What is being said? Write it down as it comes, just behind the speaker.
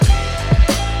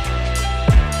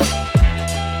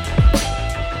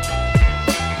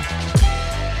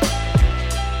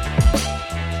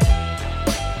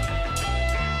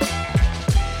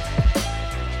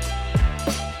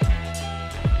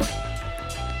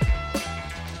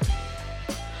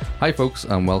Hi folks,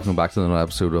 and welcome back to another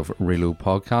episode of Reload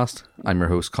Podcast. I'm your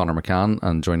host Connor McCann,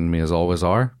 and joining me as always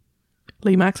are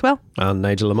Lee Maxwell and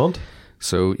Nigel Lamont.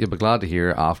 So you'll be glad to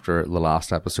hear after the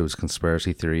last episode's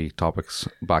conspiracy theory topics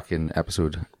back in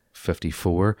episode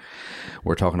 54,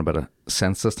 we're talking about a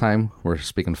sense this time. We're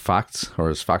speaking facts, or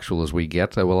as factual as we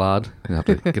get, I will add. You have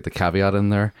to get the caveat in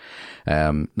there.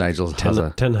 Nigel has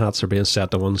a... 10 hats are being set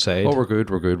to one side. Oh, we're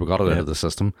good. We got it out of the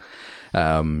system.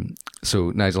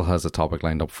 So Nigel has a topic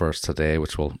lined up for us today,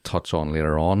 which we'll touch on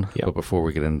later on. Yep. But before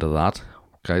we get into that,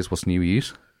 guys, what's new with you?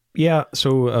 Yeah,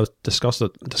 so I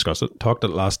talked it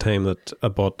last time that I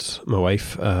bought my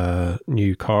wife a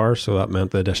new car, so that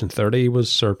meant the Edition 30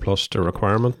 was surplus to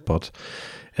requirement, but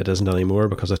it isn't anymore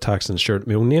because I taxed and insured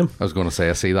my own name. I was going to say,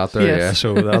 I see that there, Yes. yeah.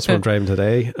 So that's what I'm driving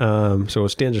today. So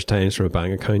it's dangerous times for a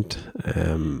bank account.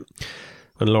 When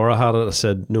Laura had it, I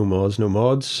said, no mods, no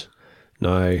mods.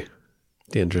 Now,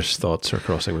 dangerous thoughts are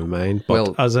crossing my mind. But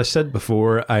Well, as I said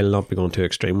before, I'll not be going too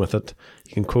extreme with it.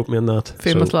 You can quote me on that.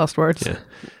 Famous last words. Yeah.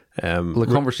 The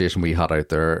conversation we had out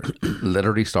there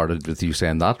literally started with you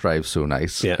saying that drive's so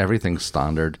nice, Yeah. everything's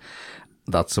standard,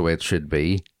 that's the way it should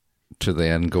be, to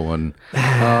then going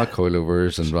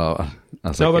coilovers and blah. I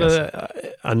was No, like, but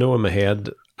yes. I know in my head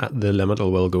the limit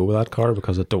will go with that car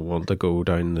because I don't want to go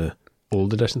down the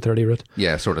old Edition 30 route.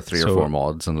 Yeah, sort of 3 or So, 4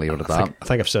 mods and leave it at I that.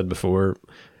 think I've said before,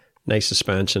 nice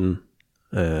suspension,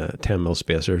 10mm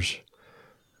spacers,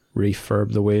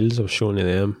 refurb the wheels. I was showing you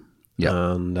them.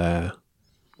 Yeah. And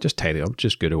just tidy up,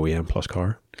 just good OEM plus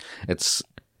car. It's,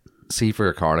 see, for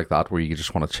a car like that where you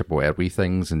just want to chip away at wee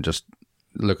things and just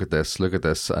look at this,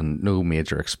 and no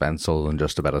major expense other than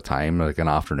just a bit of time, like an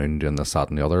afternoon doing this, that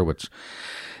and the other, which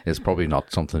is probably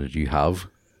not something that you have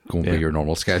going by your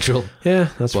normal schedule. Yeah,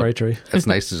 that's But very true. It's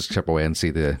nice to just chip away and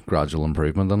see the gradual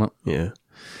improvement in it. Yeah.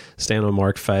 Staying on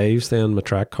Mark 5s then, my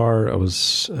track car, I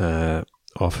was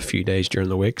off a few days during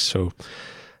the week, so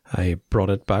I brought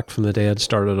it back from the dead,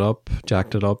 started it up,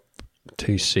 jacked it up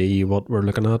to see what we're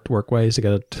looking at work-wise to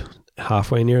get it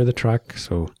halfway near the track.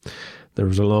 So there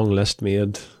was a long list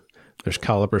made. There's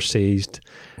calipers seized.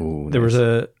 Oh, There was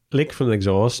a leak from the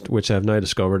exhaust, which I've now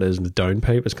discovered is the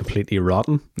downpipe is completely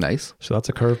rotten. nice. So that's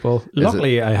a curveball.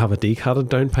 Luckily, I have a decatted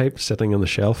downpipe sitting on the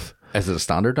shelf. Is it a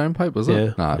standard downpipe, is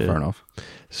it? Yeah, Fair enough.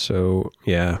 So,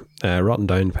 yeah, rotten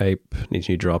downpipe, needs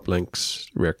new drop links,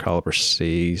 rear caliper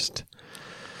seized.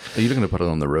 Are you looking to put it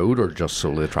on the road or just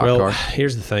solely a track Well, car?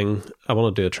 here's the thing. I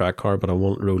want to do a track car, but I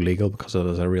want road legal because it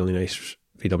has a really nice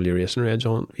VW racing reg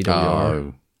on it, VWR.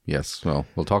 Oh, yes. Well,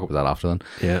 we'll talk about that after then.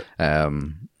 Yeah.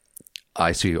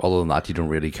 I see, other than that, you don't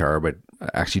really care about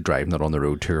actually driving it on the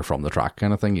road to or from the track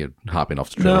kind of thing. You're happy enough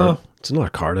to trailer No, it. it's another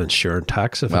car to insure and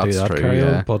tax if I do That's that true, carry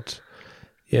yeah. on. But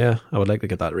yeah, I would like to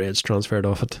get that reg transferred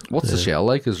off it. What's the shell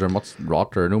like? Is there much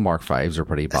rot or no? Mark 5s are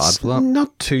pretty bad for that.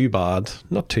 Not too bad.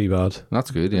 Not too bad.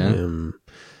 That's good, yeah.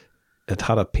 It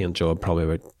had a paint job probably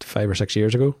about 5 or 6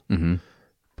 years ago, Mm-hmm.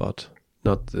 but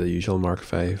not the usual Mark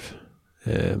 5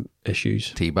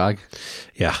 issues. Teabag.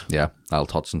 Yeah. Yeah, I'll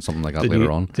touch on something like that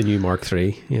later on. The new Mark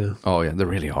 3, yeah. Oh, yeah, they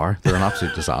really are. They're an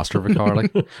absolute disaster of a car.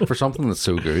 Like, for something that's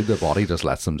so good, the body just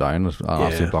lets them down. It's an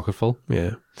absolute bucket full.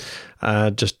 Yeah.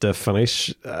 Just to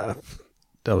finish, I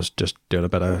was just doing a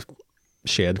bit of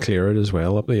shed clear out as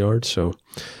well up the yard, so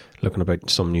looking about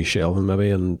some new shelving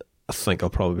maybe, and I think I'll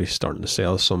probably be starting to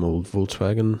sell some old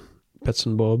Volkswagen bits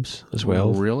and bobs as well.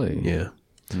 Oh, really? Yeah.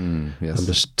 Yes. I'm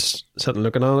just sitting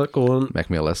looking at it going, Make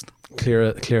me a list. clear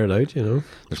it out, you know.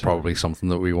 There's probably something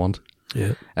that we want.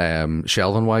 Yeah.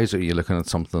 Shelving wise, are you looking at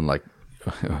something like,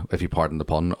 if you pardon the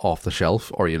pun, off the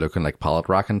shelf, or are you looking like pallet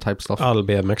racking type stuff? It'll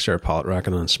be a mixture of pallet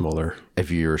racking and smaller. If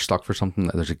you're stuck for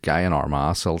something, there's a guy in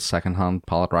Armagh sells second-hand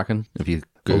pallet racking. If you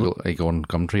Google, you go on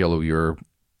Gumtree, although your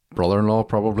brother-in-law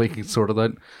probably can sort it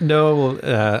out. No, well,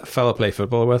 a fella I play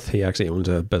football with, he actually owns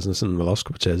a business in Mollusk,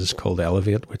 which is called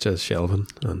Elevate, which is shelving,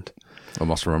 and I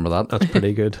must remember that. that's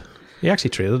pretty good. He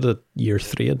actually traded at year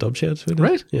 3 at Dubshed. So he did.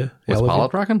 Right. Yeah. With Elevate.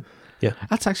 pallet racking? Yeah.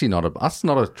 That's actually not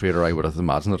a trader I would have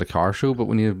imagined at a car show, but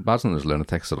when you imagine there's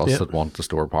lunatics at us Yeah. that want to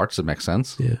store parts, it makes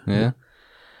sense. Yeah. Yeah.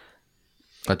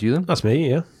 That you then? That's me,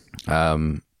 yeah.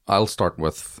 I'll start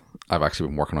with, I've actually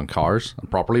been working on cars. I'm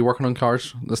properly working on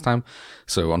cars this time.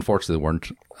 So unfortunately there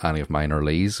weren't any of mine or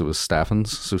Lee's. It was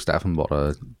Stefan's. So Stefan bought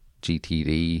a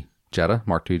GTD Jetta,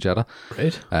 Mark II Jetta.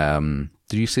 Right.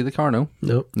 Did you see the car? No?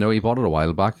 No. No, he bought it a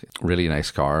while back. Really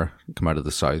nice car. Come out of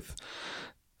the south.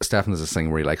 Stefan has this thing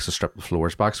where he likes to strip the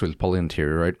floors back, so he'll pull the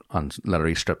interior out and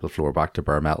literally strip the floor back to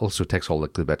bare metal, so it takes all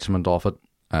the bitumen off it,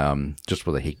 just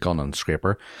with a heat gun and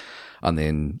scraper. and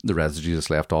then the residue that's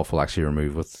left off will actually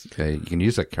remove with, you can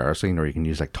use like kerosene, or you can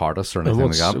use like TARDIS or And anything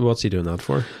like that, what's he doing that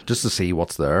for? just to see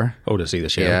what's there. Oh, to see the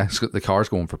shell. Yeah, the car's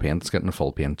going for paint. It's getting a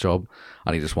full paint job,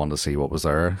 and he just wanted to see what was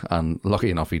there. And lucky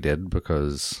enough, he did,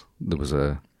 because there was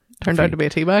Turned out to be a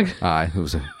tea bag. there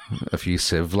was a few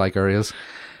sieve-like areas.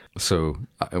 So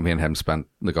me and him spent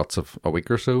the guts of a week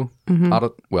or so at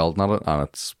it, welding at it, and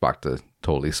it's back to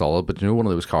totally solid. But one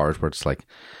of those cars where it's like,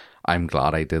 I'm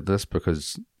glad I did this,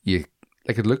 because it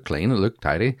looked clean, it looked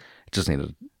tidy. It just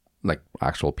needed like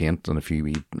actual paint, and a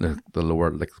few the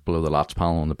lower, like below the latch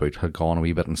panel on the boot had gone a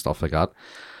wee bit and stuff like that.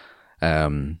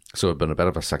 So it'd been a bit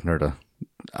of a sickener to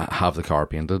have the car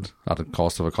painted at a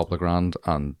cost of a couple of grand,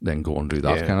 and then go and do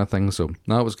that kind of thing. So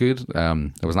no, it was good.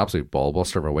 It was an absolute ball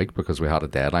buster of a week, because we had a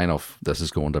deadline of this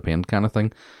is going to paint kind of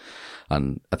thing.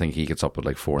 And I think he gets up at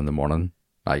like 4 a.m.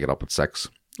 I get up at 6,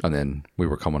 and then we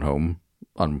were coming home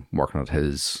and working at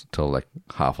his till like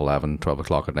 11:30, 12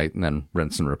 o'clock at night, and then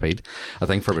rinse and repeat. I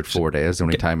think for about 4 days, the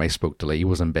only time I spoke to Lee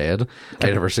was in bed. I'd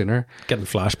ever seen her. Getting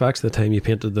flashbacks to the time you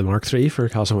painted the Mark III for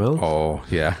Castlewell. Oh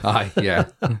yeah, yeah.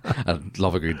 I'd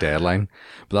love a good deadline,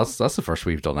 but that's the first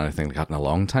we've done anything like that in a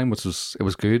long time, which was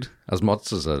good. As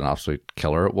much as an absolute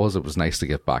killer it was nice to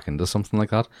get back into something like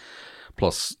that.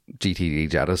 Plus, GTD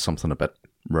Jetta is something a bit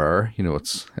rare.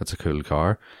 It's a cool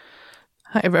car.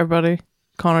 Hi everybody.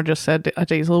 Connor just said a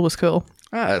diesel was cool.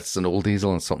 It's an old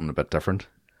diesel and something a bit different.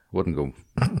 Wouldn't go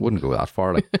that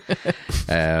far. Like,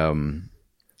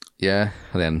 yeah.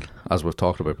 And then, as we've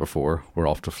talked about before, we're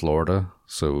off to Florida.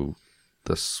 So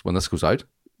when this goes out,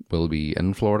 we'll be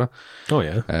in Florida. Oh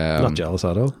yeah, not jealous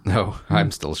at all. No,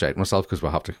 I'm still shouting myself because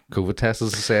we'll have to COVID test,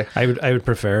 as I say. I would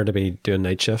prefer to be doing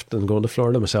night shift than going to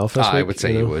Florida myself this week. I would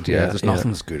say you would. Yeah, there's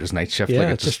nothing as good as night shift. Yeah, like,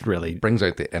 it just really brings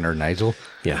out the inner Nigel.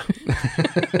 Yeah,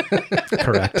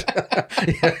 correct.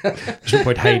 There's no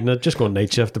point hiding it. Just go on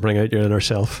night shift to bring out your inner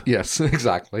self. Yes,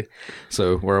 exactly.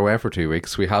 So we're away for 2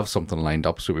 weeks. We have something lined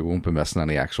up, so we won't be missing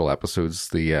any actual episodes.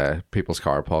 The People's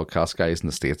Car podcast guys in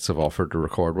the States have offered to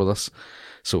record with us.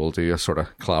 So we'll do a sort of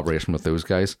collaboration with those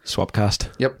guys. Swapcast.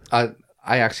 Yep.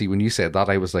 I actually, when you said that,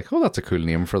 I was like, oh, that's a cool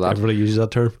name for that. Everybody uses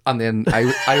that term. And then I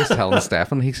was telling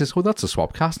Stefan, he says, oh, that's a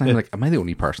Swapcast. And I'm like, am I the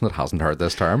only person that hasn't heard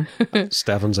this term?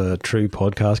 Stefan's a true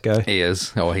podcast guy. He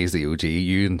is. Oh, he's the OG.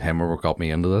 You and him are what got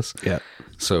me into this. Yeah.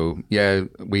 So, yeah,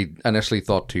 we initially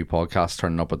thought 2 podcasts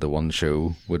turning up at the one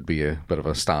show would be a bit of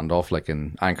a standoff, like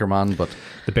in Anchorman, but...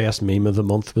 The best meme of the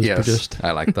month was produced.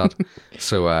 I like that.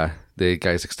 So, the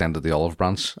guys extended the olive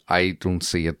branch. I don't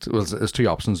see it. Well, there's 2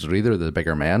 options. They're either the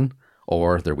bigger men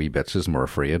or they're wee bitches and we're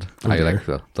afraid. I like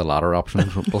the latter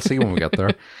option. We'll see when we get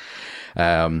there.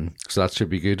 So that should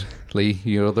be good. Lee,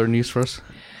 you have other news for us?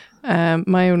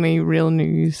 My only real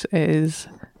news is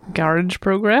garage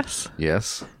progress.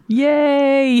 Yes.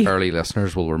 Yay! Early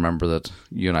listeners will remember that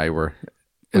you and I were...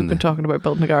 We've been talking about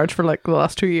building a garage for like the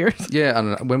last 2 years. Yeah,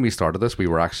 and when we started this, we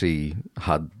were actually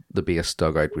had the base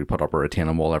dug out. We put up a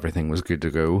retaining wall. Everything was good to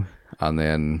go. And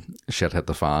then shit hit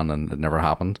the fan and it never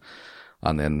happened.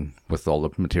 And then with all the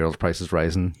materials prices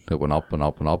rising, it went up and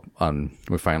up and up. And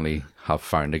we finally have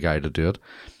found a guy to do it.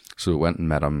 So we went and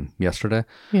met him yesterday.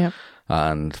 Yeah.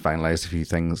 And finalised a few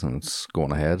things and it's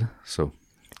going ahead. So,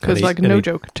 because like no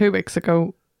joke, 2 weeks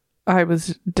ago, I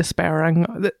was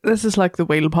despairing. This is like the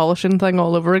wheel polishing thing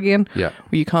all over again. Yeah.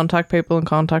 Where you contact people and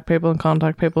contact people and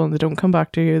contact people and they don't come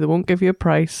back to you. They won't give you a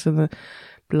price and the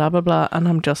blah, blah, blah. And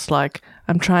I'm just like,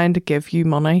 I'm trying to give you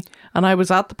money. And I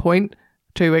was at the point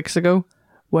 2 weeks ago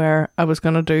where I was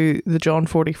going to do the John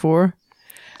 44.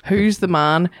 Who's the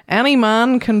man? Any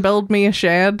man can build me a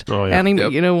shed. Oh, yeah.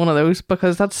 One of those,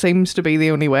 because that seems to be the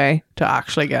only way to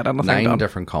actually get anything 9 done.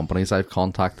 different companies I've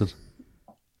contacted.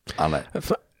 And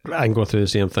I can go through the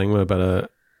same thing with a bit of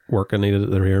work I needed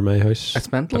at the rear of my house.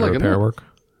 It's mental, Bit of like, repair isn't it? work.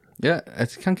 yeah,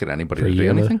 it can't get anybody For to a do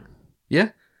year now. anything. Yeah.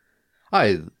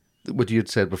 What you had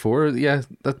said before, yeah,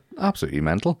 that's absolutely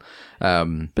mental.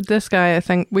 But this guy, I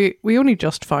think, we only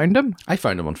just found him. I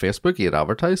found him on Facebook. He had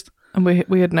advertised. And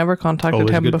we had never contacted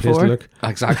Always a him good place to before. look.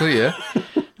 Exactly, yeah.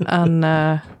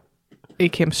 And he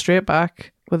came straight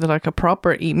back with like a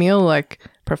proper email, like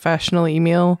professional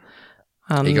email.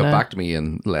 And He got back to me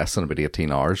in less than about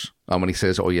 18 hours. And when he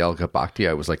says, oh yeah, I'll get back to you,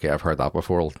 I was like, yeah, I've heard that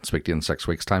before. I'll speak to you in 6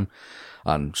 weeks' time.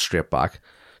 And straight back.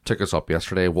 Took us up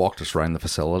yesterday, walked us around the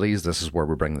facilities. This is where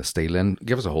we bring the steel in.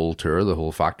 Give us a whole tour of the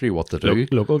whole factory, what to do.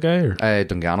 Local guy? Or?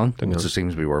 Dungannon, which just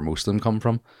seems to be where most of them come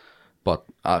from. But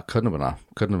couldn't have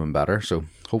been better. So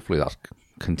hopefully that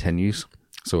continues.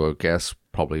 So I guess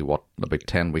probably about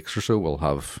 10 weeks or so we'll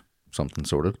have something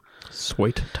sorted.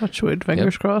 Sweet. Touch wood,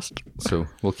 fingers crossed. So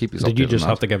we'll keep you. Did you updated just on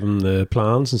have that. to give them the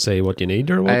plans and say what you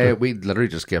need or what? We literally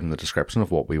just give them the description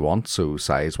of what we want. So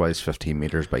size wise, 15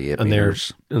 meters by 8 and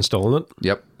meters. they're installing it?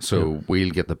 Yep. So we'll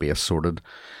get the base sorted,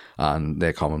 and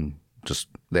they come and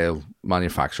they'll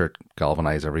manufacture it,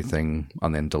 galvanize everything,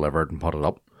 and then deliver it and put it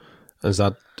up. Is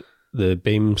that the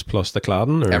beams plus the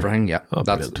cladding? Or? Everything, yeah. Oh,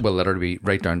 That's brilliant. will literally be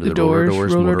right down to The the roller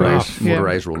doors, doors, roller motorized, doors, yeah.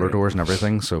 motorized roller doors and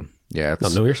everything. So yeah, Not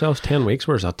it's know yourselves, 10 weeks,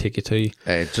 where does that take you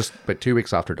to? just about 2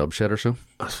 weeks after Dubshed or so.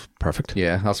 That's perfect.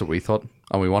 Yeah, that's what we thought.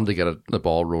 And we wanted to get the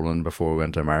ball rolling before we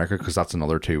went to America, because that's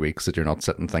another 2 weeks that you're not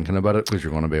sitting thinking about it because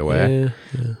you're going to be away.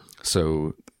 Yeah.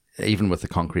 So even with the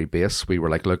concrete base, we were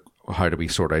like, look, how do we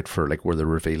sort out for like where the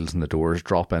reveals and the doors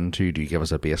drop into? Do you give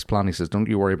us a base plan? He says, don't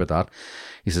you worry about that.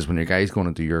 He says, when your guy's going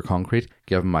to do your concrete,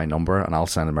 give him my number and I'll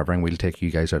send him everything. We'll take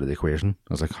you guys out of the equation.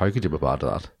 I was like, how could you be bad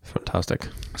at that? Fantastic.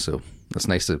 So it's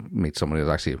nice to meet somebody who's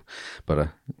actually a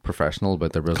professional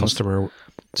about their business. Customer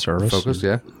service. Focus,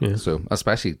 yeah. Yeah. So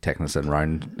especially taking us in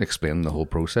around, explaining the whole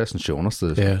process and showing us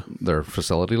their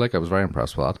facility. Like, I was very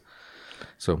impressed with that.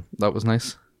 So that was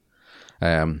nice.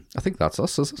 I think that's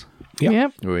us, is it? Yep.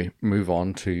 Yep. We move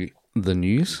on to the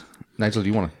news. Nigel, do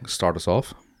you want to start us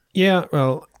off? Yeah,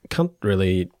 well, can't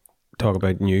really talk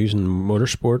about news and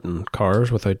motorsport and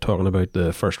cars without talking about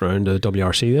the first round of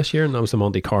WRC this year, and that was the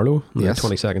Monte Carlo on Yes. the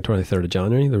 22nd, 23rd of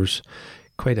January. There was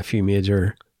quite a few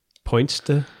major points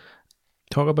to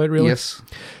talk about, really. Yes.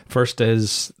 First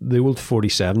is the old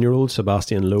 47-year-old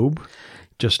Sebastian Loeb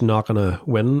just knocking a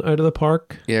win out of the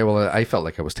park. Yeah, well, I felt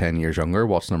like I was 10 years younger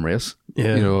watching him race.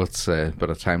 Yeah. You know, it's a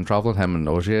bit of time traveling, him and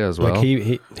Ogier as well.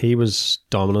 Like he was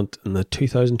dominant in the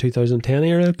 2000-2010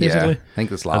 era, basically. Yeah, I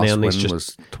think this And last then win he's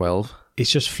was 12.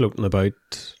 He's just floating about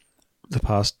the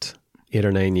past 8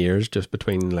 or 9 years, just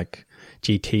between like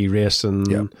GT racing,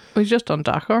 Yeah. We've just done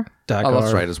Dakar. Dakar. Oh,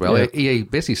 that's right as well. Yeah. He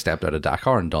basically stepped out of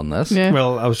Dakar and done this. Yeah.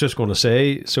 Well, I was just going to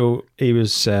say, so he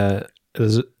was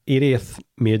his 80th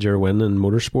major win in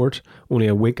motorsport, only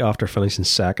a week after finishing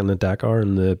second at Dakar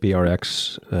in the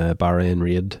BRX Bahrain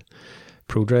Raid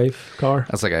Pro Drive car.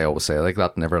 That's like I always say, like,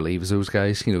 that never leaves those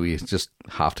guys. You know, you just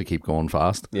have to keep going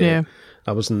fast. Yeah.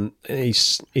 I was he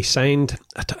signed.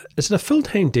 Is it a full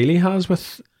time deal he has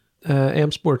with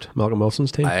M Sport, Malcolm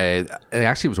Wilson's team? I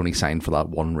actually was only signed for that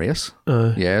one race.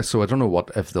 Uh, Yeah, so I don't know what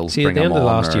if they'll See, at bring the him end of on.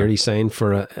 last or- year, he signed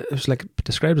for it was like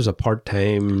described as a part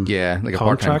time yeah, like a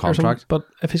part-time contract or something. contract. But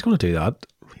if he's going to do that,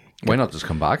 Why not just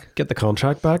come back? get the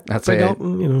contract back. That's Big it.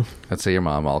 Elton, you know. I'd say your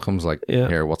man Malcolm's like, Yeah.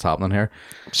 here, what's happening here?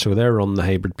 So they're running the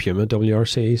hybrid Puma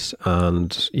WRCs,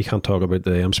 and you can't talk about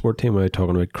the M Sport team without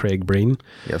talking about Craig Breen.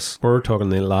 Yes. We were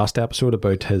talking in the last episode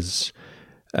about his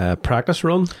practice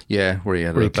run. Yeah, where he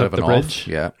had Where a he bit of clipped an the off. bridge.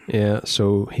 Yeah. Yeah,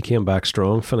 so he came back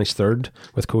strong, finished third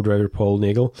with co-driver Paul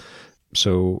Nagel.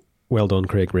 So well done,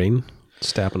 Craig Breen,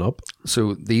 stepping up.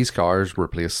 So these cars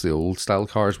replaced the old style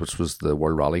cars, which was the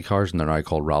World Rally cars, and they're now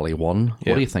called Rally 1.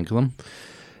 Yeah. What do you think of them?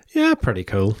 Yeah, pretty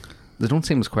cool. They don't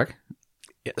seem as quick.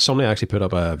 Yeah, somebody actually put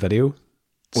up a video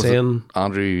Was saying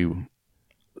Andrew,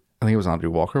 I think it was Andrew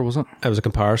Walker, was it? it was a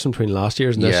comparison between last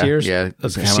year's and this year's. Yeah,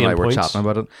 That's the him and same I were points. chatting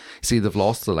about it. See, they've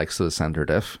lost the likes of the centre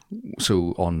diff.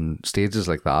 So on stages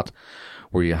like that,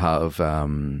 where you have,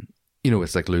 you know,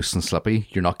 it's like loose and slippy,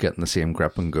 you're not getting the same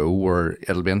grip and go, or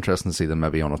it'll be interesting to see them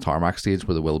maybe on a tarmac stage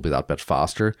where they will be that bit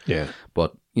faster. Yeah.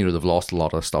 But, you know, they've lost a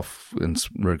lot of stuff in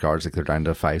regards, like they're down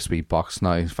to 5-speed box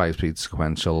now, 5-speed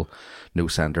sequential, no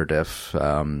centre diff.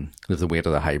 There's the weight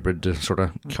of the hybrid to sort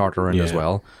of cart around as Yeah.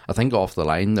 well. I think off the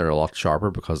line they're a lot sharper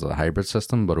because of the hybrid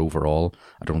system, but overall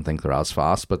I don't think they're as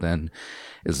fast. But then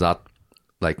is that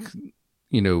like,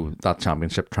 you know, that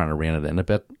championship trying to rein it in a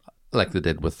bit like they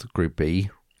did with Group B?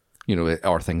 You know,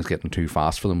 are things getting too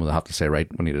fast for them? Will they have to say, right,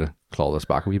 we need to claw this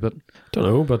back a wee bit? Don't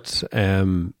know, but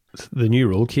the new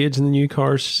roll cage in the new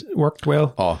cars worked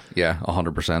well. Oh, yeah,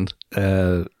 100%.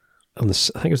 On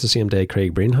this, I think it was the same day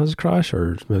Craig Breen has a crash,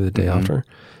 or maybe the day after.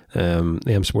 The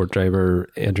M Sport driver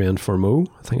Adrian Formeau,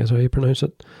 I think is how you pronounce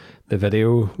it. The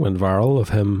video went viral of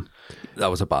him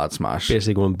That was a bad smash.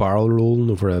 basically going barrel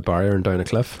rolling over a barrier and down a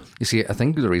cliff. You see, I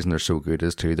think the reason they're so good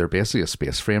is too, they're basically a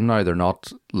space frame now. They're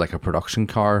not like a production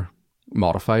car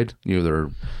modified. You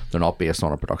know, they're not based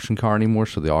on a production car anymore,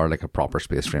 so they are like a proper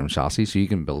space frame chassis. So you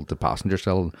can build the passenger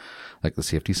cell, like the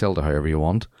safety cell, to however you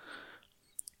want.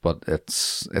 But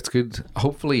it's good.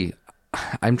 Hopefully,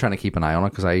 I'm trying to keep an eye on it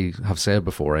because I have said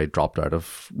before I dropped out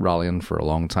of rallying for a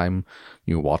long time.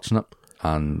 You know, watching it,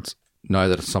 and now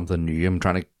that it's something new, I'm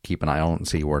trying to keep an eye on it and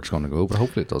see where it's going to go. But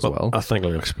hopefully, it does well. I think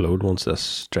it'll explode once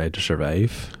this Drive to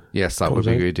Survive. Yes, that would comes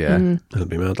be out. good. Yeah. It'll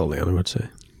be mental then, I would say.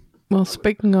 Well,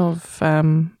 speaking of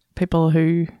people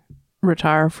who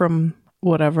retire from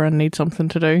whatever and need something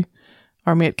to do,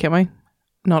 our mate Kimmy,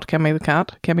 not Kimmy the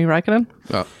cat, Kimmy Räikkönen.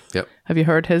 Oh, yep. Have you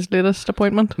heard his latest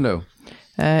appointment? No.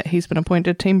 He's been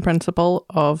appointed team principal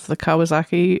of the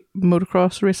Kawasaki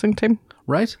motocross racing team.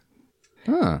 Right.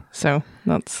 Ah. So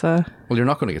that's... Well, you're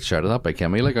not going to get shouted at by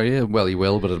Kimmy, like, are you? Well, you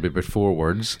will, but it'll be about 4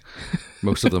 words.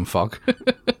 Most of them fuck.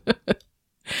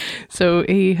 So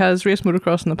he has raced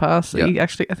motocross in the past. Yep. He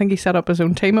actually, I think he set up his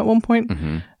own team at one point.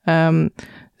 Mm-hmm.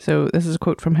 So this is a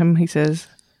quote from him. He says,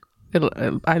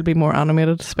 I'll be more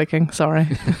animated speaking, sorry.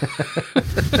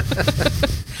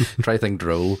 Try think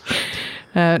droll.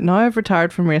 Now I've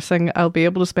retired from racing, I'll be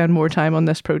able to spend more time on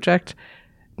this project.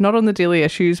 Not on the daily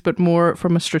issues, but more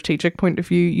from a strategic point of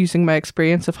view, using my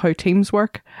experience of how teams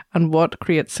work and what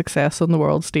creates success on the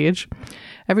world stage.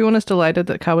 Everyone is delighted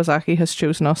that Kawasaki has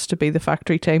chosen us to be the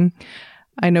factory team.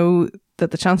 I know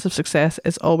that the chance of success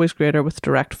is always greater with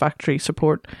direct factory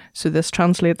support, so this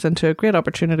translates into a great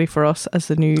opportunity for us as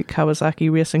the new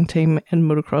Kawasaki racing team in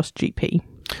Motocross GP.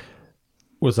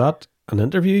 Was that an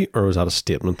interview or was that a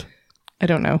statement? I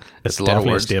don't know. It's a lot definitely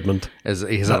of words. a statement.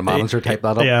 Is that a manager type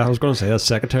that up? Yeah, I was going to say that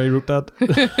secretary wrote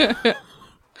that.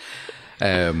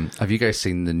 Have you guys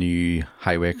seen the new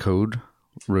highway code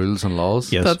rules and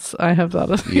laws? Yes. I have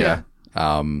that. Yeah.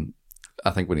 I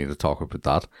think we need to talk about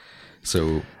that.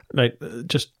 So, Right,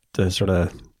 just to sort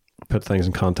of put things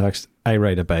in context, I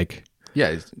ride a bike.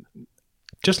 yeah,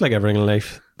 Just like everything in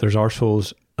life, there's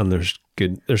arseholes and there's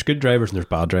good drivers and there's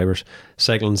bad drivers.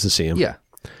 Cycling's the same. yeah.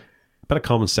 Bit of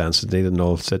common sense is needed in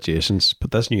all situations,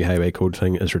 but this new highway code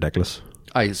thing is ridiculous.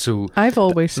 I've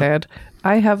always said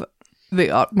I have the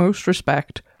utmost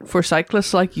respect for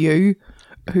cyclists like you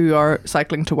who are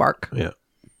cycling to work. Yeah.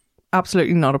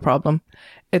 Absolutely not a problem.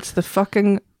 It's the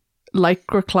fucking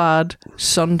lycra-clad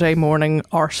Sunday morning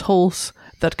arseholes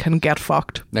that can get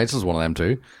fucked. Nigel's one of them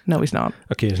too. No, he's not.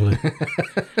 Occasionally.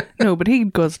 No, but he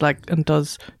goes and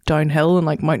does downhill and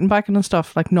mountain biking and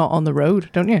stuff, not on the road,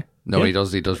 don't you? No, he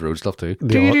does road stuff too.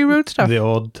 Do you do road stuff? The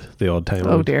odd time.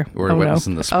 Oh dear. We're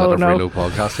witnessing the split of Relo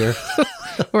podcast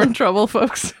here. We're in trouble,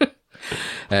 folks.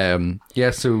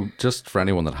 Yeah, so just for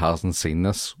anyone that hasn't seen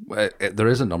this, there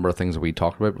is a number of things that we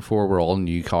talked about before. We're all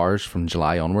new cars from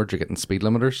July onwards. You're getting speed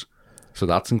limiters. So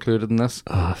that's included in this.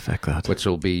 Ah, fuck that. Which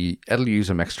it'll use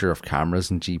a mixture of cameras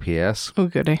and GPS Oh,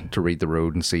 goody. to read the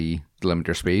road and see the limit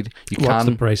your speed. What's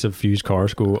the price of used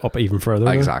cars go up even further?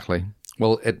 now? Exactly.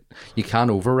 Well, you can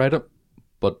override it,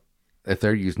 but if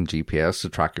they're using GPS to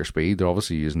track your speed,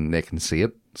 they can see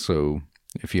it. So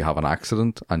if you have an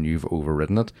accident and you've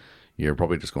overridden it, you're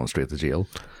probably just going straight to jail.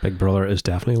 Big Brother is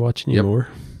definitely watching you Yep. more.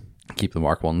 Keep the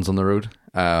Mark 1s on the road.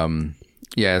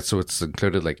 Yeah, so it's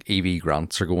included EV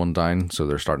grants are going down, so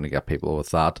they're starting to get people with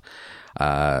that.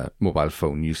 Mobile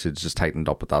phone usage is tightened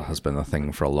up, but that has been a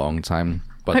thing for a long time.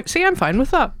 But See, I'm fine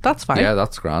with that. That's fine. yeah,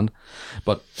 that's grand.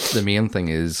 But the main thing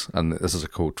is, and this is a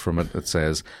quote from it, it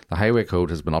says, the highway code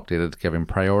has been updated, giving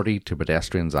priority to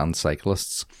pedestrians and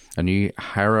cyclists. A new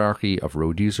hierarchy of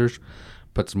road users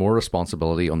puts more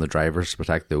responsibility on the drivers to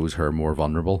protect those who are more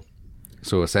vulnerable.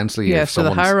 So essentially, Yeah, if so the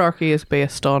someone's hierarchy is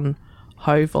based on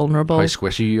how vulnerable how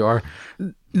squishy you are,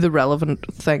 the relevant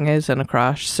thing is in a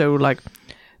crash. So,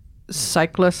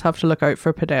 cyclists have to look out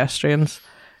for pedestrians.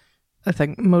 I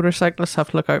think motorcyclists have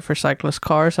to look out for cyclists.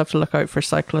 Cars have to look out for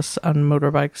cyclists and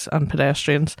motorbikes and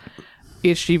pedestrians.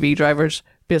 HGV drivers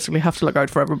basically have to look out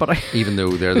for everybody. even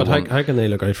though they're the But one. how can they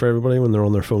look out for everybody when they're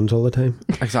on their phones all the time?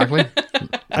 Exactly.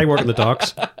 I work in the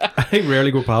docks. I rarely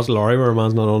go past a lorry where a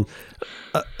man's not on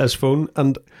his phone.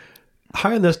 And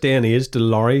how in this day and age do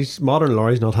modern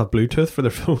lorries not have Bluetooth for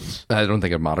their phones? I don't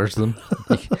think it matters to them.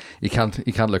 You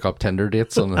can't look up Tinder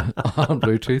dates on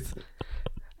Bluetooth.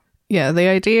 Yeah, the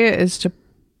idea is to,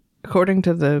 according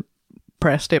to the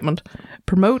press statement,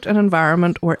 promote an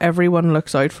environment where everyone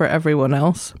looks out for everyone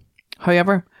else.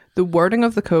 However, the wording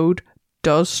of the code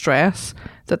does stress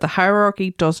that the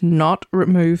hierarchy does not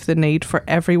remove the need for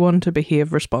everyone to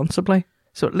behave responsibly.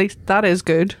 So at least that is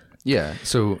good. Yeah.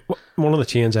 So One of the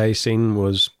changes I seen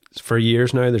was, for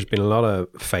years now, there's been a lot of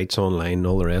fights online and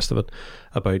all the rest of it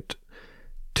about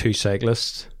two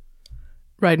cyclists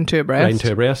Riding to abreast. riding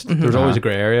to abreast. There's always a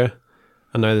grey area.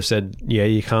 And now they've said, yeah,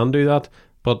 you can do that.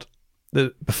 But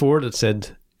before it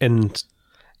said in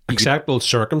acceptable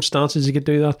circumstances you could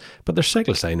do that. But there's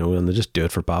cyclists I know and they just do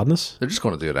it for badness. they're just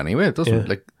going to do it anyway. It doesn't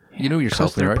Yeah. you know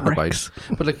yourself when they're you're out and pricks.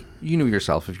 about. But you know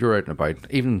yourself if you're out and about,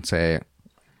 even say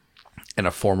in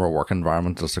a former work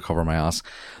environment, just to cover my ass,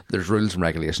 there's rules and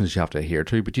regulations you have to adhere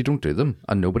to, but you don't do them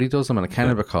and nobody does them, and it kind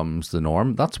of becomes the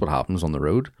norm. That's what happens on the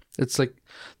road. It's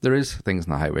there is things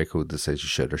in the highway code that says you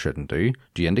should or shouldn't do.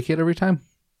 Do you indicate every time?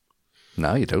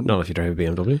 No, you don't. Not if you drive a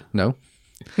BMW. No.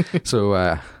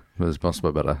 So there's must be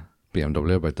a bit of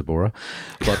BMW about the Bora.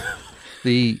 But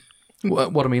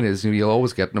what I mean is, you'll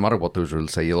always get, no matter what those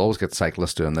rules say, you'll always get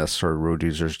cyclists doing this or road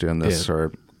users doing this,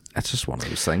 or it's just one of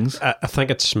those things. I think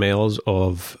it smells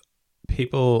of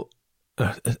people.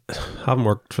 I haven't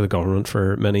worked for the government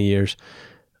for many years,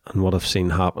 and what I've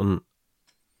seen happen,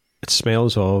 it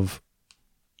smells of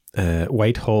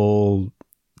Whitehall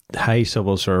high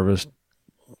civil service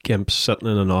gimps sitting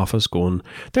in an office going,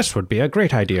 this would be a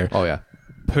great idea. Oh, yeah.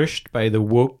 Pushed by the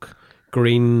woke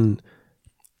green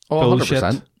bullshit.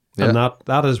 100%. Yeah. And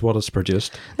that is what it's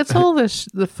produced. It's all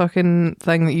the fucking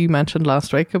thing that you mentioned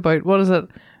last week about, what is it?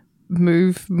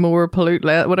 Move more, pollute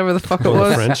less, whatever the fuck it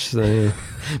was. French,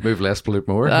 Move less, pollute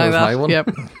more. That was my one. Yep,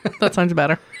 that sounds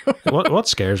better. what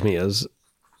scares me is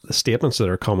the statements that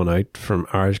are coming out from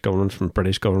Irish governments, from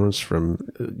British governments, from,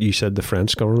 you said, the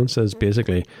French governments, is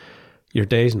basically your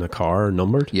days in the car are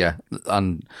numbered. Yeah,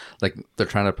 and like they're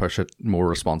trying to push it more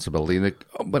responsibility. Like,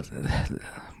 but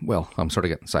well, I'm sort of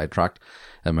getting sidetracked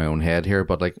in my own head here.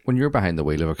 But like when you're behind the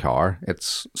wheel of a car,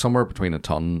 it's somewhere between 1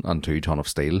 ton and 2 ton of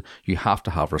steel. You have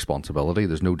to have responsibility.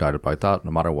 There's no doubt about that.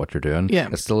 No matter what you're doing, Yeah.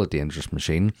 it's still a dangerous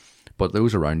machine. But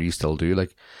those around you still do.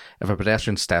 Like if a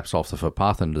pedestrian steps off the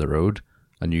footpath into the road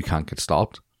and you can't get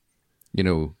stopped, you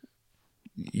know,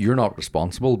 you're not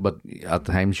responsible, but at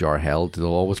times you are held. They'll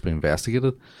always be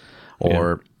investigated.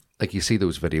 Or like you see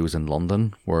those videos in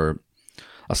London where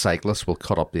a cyclist will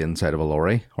cut up the inside of a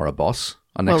lorry or a bus.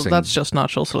 And Well, next thing, that's just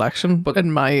natural selection,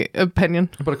 in my opinion.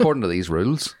 but according to these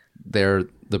rules, they're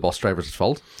the bus driver's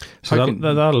fault. So How can-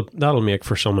 that'll make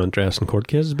for some interesting court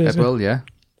cases, it basically. will, yeah.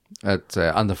 And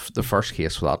the first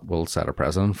case for that will set a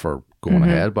precedent for going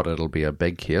ahead, but it'll be a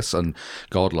big case, and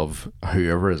God love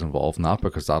whoever is involved in that,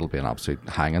 because that'll be an absolute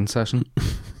hanging session.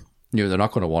 You know, they're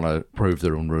not going to want to prove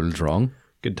their own rules wrong.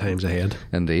 Good times ahead.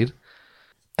 Indeed.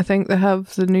 I think they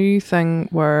have the new thing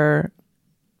where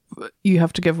you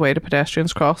have to give way to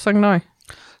pedestrians crossing now.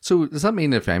 So does that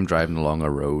mean if I'm driving along a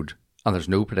road and there's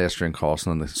no pedestrian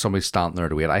crossing and somebody's standing there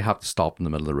to wait, I have to stop in the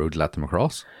middle of the road to let them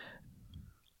across?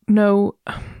 No,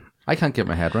 I can't get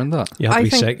my head around that. You have I to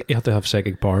think- you have to have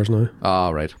psychic powers now. Ah,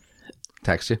 right.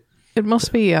 Text you. it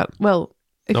must be well,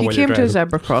 if Not you while you're came to a driving.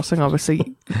 zebra crossing,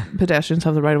 obviously pedestrians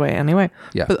have the right of way anyway.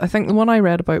 Yeah. But I think the one I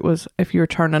read about was if you're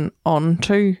turning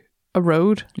onto a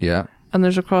road Yeah. and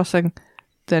there's a crossing,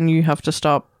 then you have to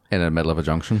stop. In the middle of a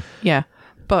junction. Yeah.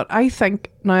 But I think,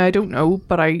 now I don't know,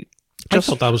 but I I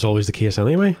thought that was always the case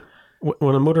anyway.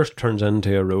 When a motorist turns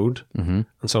into a road and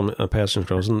a pedestrian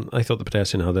crossing, I thought the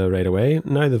pedestrian had the right of way.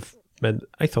 Now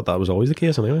I thought that was always the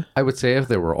case anyway. I would say if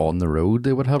they were on the road,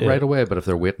 they would have Yeah. right away, but if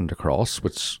they're waiting to cross,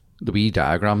 which the wee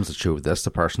diagrams that show this,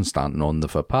 the person standing on the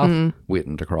footpath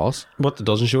waiting to cross. What it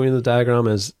doesn't show you in the diagram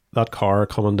is that car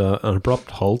coming to an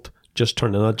abrupt halt, just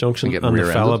turning in that junction, And and, getting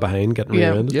the fella rear-ended. behind getting Yeah.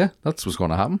 rear-ended. Yeah, that's what's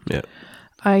going to happen. Yeah.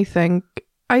 I think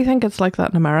it's like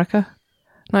that in America.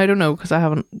 Now I don't know because I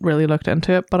haven't really looked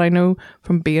into it, but I know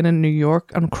from being in New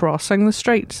York and crossing the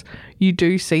streets, you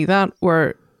do see that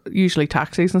where usually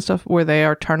taxis and stuff where they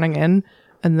are turning in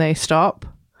and they stop,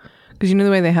 because you know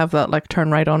the way they have that like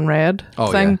turn right on red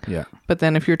thing. Yeah. But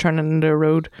then if you're turning into a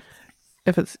road,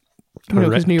 if it's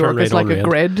because New turn York is right like on a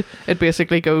red. grid, it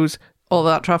basically goes. All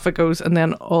that traffic goes, and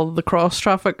then all the cross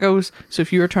traffic goes. So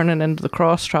if you're turning into the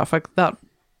cross traffic, that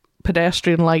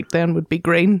pedestrian light then would be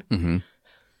green. Mm-hmm.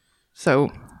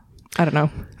 So, I don't know.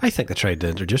 I think they tried to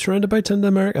introduce roundabouts into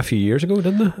America a few years ago,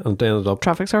 didn't they? And they ended up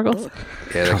Traffic circles?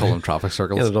 Yeah, they call them traffic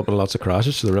circles. with lots of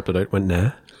crashes, so they ripped it out and went,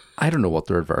 nah. I don't know what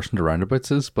their version to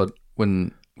roundabouts is, but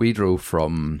when we drove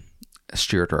from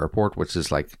Stewart Airport, which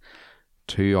is like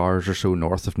 2 hours or so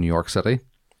north of New York City,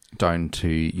 down to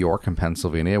York in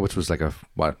Pennsylvania, which was like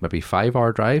maybe 5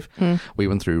 hour drive. We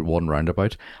went through one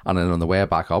roundabout, and then on the way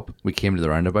back up, we came to the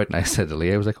roundabout, and I said to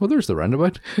Leah, I was like, oh, there's the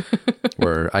roundabout.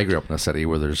 Where I grew up in a city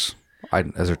where is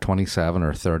there 27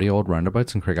 or 30 odd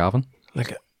roundabouts in Craigavon?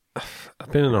 Like,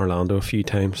 I've been in Orlando a few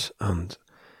times, and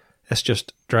it's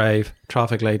just drive,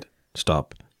 traffic light,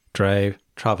 stop. Drive,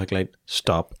 traffic light,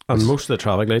 stop. And most of the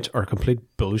traffic lights are complete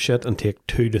bullshit and take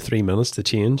 2 to 3 minutes to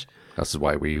change. This is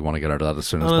why we want to get out of that as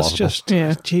soon as And it's possible. just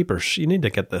Yeah. cheapers. You need to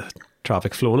get the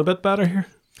traffic flowing a bit better here.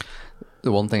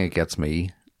 The one thing that gets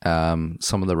me, some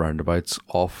of the roundabouts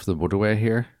off the motorway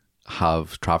here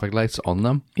have traffic lights on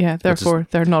them. Yeah, therefore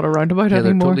they're not a roundabout Yeah,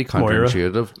 they're anymore. totally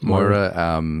counterintuitive. Moira,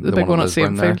 The big one at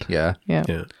Lisburn there. Saintfield. Yeah, Yeah.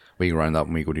 Yeah. we go around that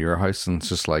when we go to your house, and it's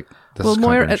just like, this Well, is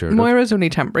counterintuitive. Moira's only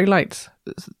temporary lights.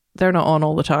 They're not on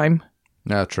all the time.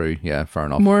 Yeah, true. Yeah, fair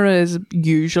enough. Moira is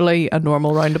usually a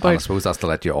normal And I roundabout. suppose that's to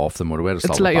let you off the motorway to It's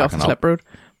stop to let it you off backing the up. slip road.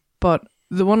 But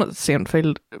the one at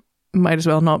Saintfield, might as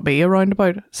well not be a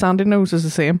roundabout. Sandino's is the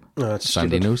same. No, it's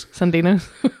Sandy stupid. knows. Sandino's.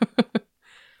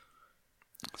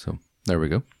 So there we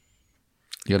go.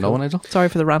 You got no one, Nigel? Sorry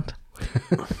for the rant.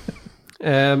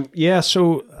 Yeah,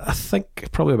 so I think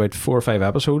probably about 4 or 5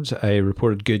 episodes I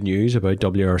reported good news about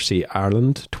WRC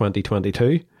Ireland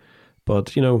 2022.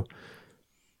 But, you know,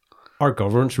 our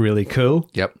government's really cool.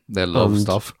 Yep, they love And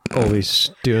stuff.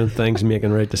 Always doing things,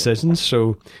 making right decisions.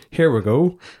 So here we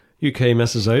go. UK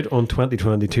misses out on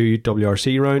 2022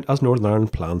 WRC round as Northern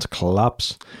Ireland plans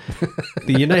collapse.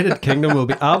 The United Kingdom will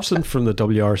be absent from the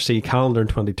WRC calendar in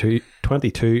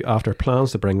 2022 after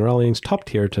plans to bring rallying's top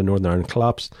tier to Northern Ireland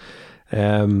collapse.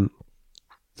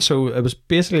 So it was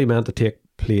basically meant to take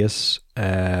place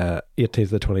 18th to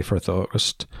the 21st of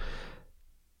August.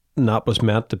 And that was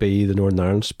meant to be the Northern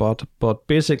Ireland spot. But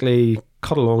basically,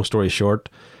 cut a long story short,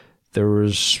 there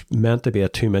was meant to be a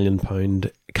 £2 million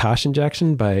cash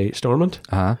injection by Stormont.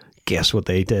 Uh-huh. Guess what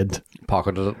they did?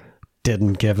 Pocketed it.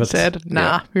 Didn't give it. Said,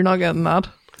 nah, you're not getting that.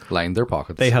 Lined their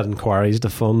pockets. They had inquiries to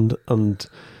fund and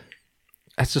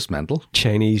It's just mental.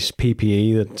 Chinese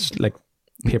PPE that's like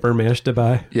paper mesh to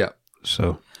buy. Yeah,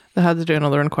 So They had to do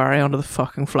another inquiry under the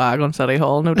fucking flag on City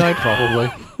Hall, no doubt.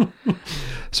 probably.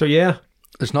 yeah,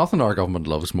 There's nothing our government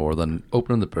loves more than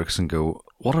opening the books and go,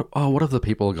 what have the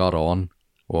people got on?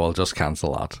 Well, I'll just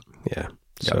cancel that. yeah.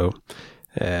 So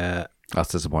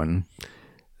That's disappointing.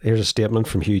 here's a statement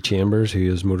from Hugh Chambers,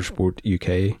 who is Motorsport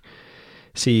UK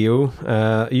CEO.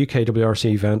 A UK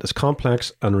WRC event is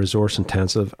complex and resource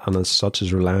intensive, and as such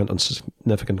is reliant on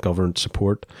significant government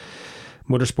support.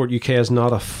 Motorsport UK is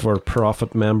not a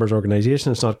for-profit members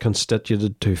organisation. It's not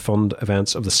constituted to fund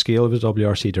events of the scale of the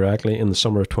WRC directly. In the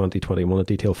summer of 2021, a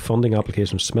detailed funding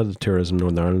application was submitted to Tourism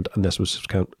Northern Ireland, and this was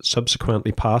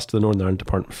subsequently passed to the Northern Ireland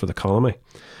Department for the Economy.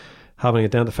 Having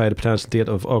identified a potential date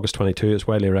of August 22, it's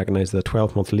widely recognised that a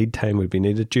 12-month lead time would be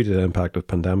needed due to the impact of the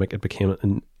pandemic. It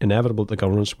became inevitable that the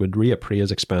governments would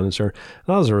reappraise expenditure,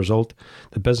 and as a result,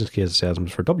 the business case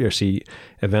assessments for WRC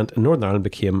event in Northern Ireland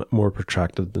became more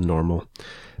protracted than normal.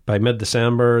 By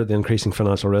mid-December, the increasing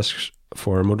financial risks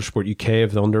for Motorsport UK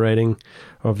of the underwriting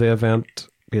of the event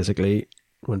basically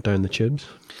went down the tubes.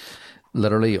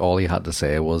 Literally, all he had to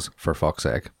say was, for fuck's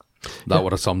sake. That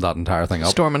would have summed that entire thing up.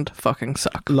 Stormont fucking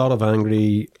suck. A lot of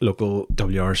angry local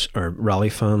WRs or rally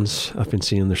fans I've been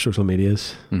seeing their social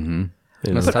medias. Mm-hmm.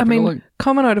 You know. But I mean,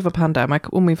 coming out of a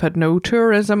pandemic when we've had no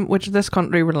tourism, which this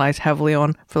country relies heavily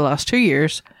on for the last 2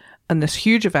 years, and this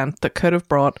huge event that could have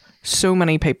brought so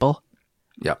many people,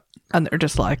 Yeah. and they're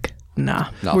just like, nah,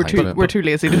 No, we're thank you. we're too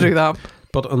lazy to do that.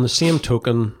 But on the same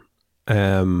token,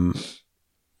 there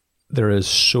is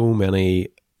so many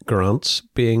grants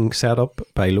being set up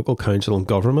by local council and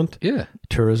government, Yeah.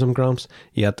 tourism grants,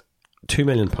 yet £2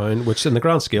 million, which in the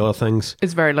grand scale of things,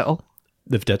 It's very little.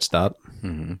 they've ditched that.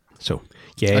 Mm-hmm. So,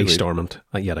 yay, Agreed. Stormont,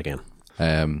 yet again.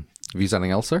 Have you got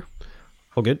anything else, sir?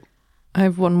 All good. I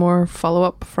have one more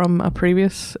follow-up from a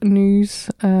previous news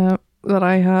that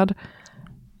I had.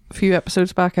 A few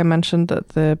episodes back, I mentioned that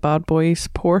the Bad Boys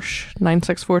Porsche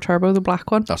 964 Turbo, the black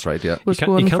one, That's right, yeah. was You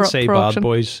going can't for, say for Bad auction.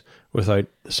 Boys without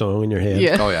the song in your head.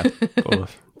 Yeah. Oh, yeah. Go on,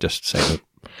 just say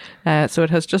it. So it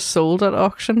has just sold at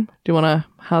auction. Do you want to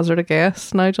hazard a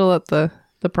guess, Nigel, at the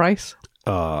price?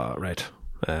 Right.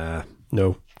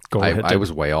 No. Go ahead. I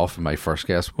was way off in my first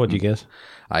guess. What'd you guess?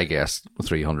 I guessed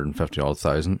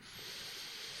 350,000.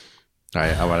 What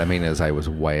I mean is I was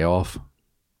way off.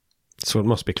 So it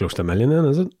must be close to $1 million then,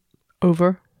 is it?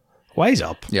 Over Wise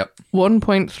up. Yep.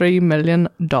 $1.3 million.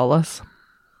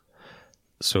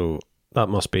 So that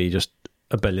must be just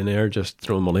a billionaire just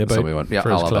throwing money about Somebody went, yeah, for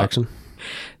I'll his have that. collection.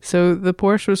 So the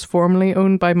Porsche was formerly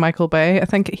owned by Michael Bay. I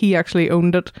think he actually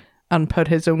owned it and put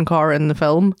his own car in the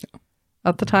film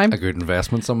at the time. A good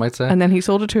investment, some might say. And then he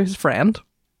sold it to his friend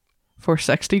for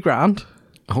 60 grand,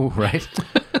 Oh, right.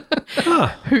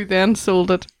 who then sold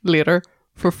it later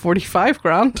for 45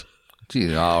 grand.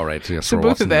 Gee, all right. So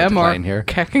both of them are here.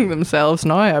 kicking themselves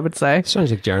now, I would say. Sounds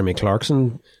like Jeremy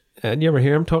Clarkson. You ever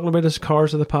hear him talking about his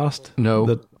cars of the past? No.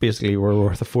 That basically were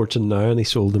worth a fortune now and he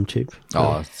sold them cheap.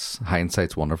 Oh,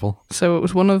 hindsight's wonderful. So it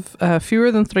was one of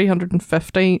fewer than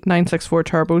 350 964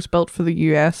 turbos built for the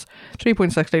US,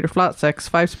 3.6 litre flat six,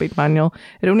 5-speed manual.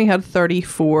 It only had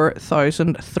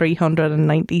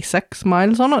 34,396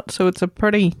 miles on it, so it's a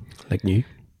pretty, Like new.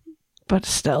 but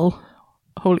still,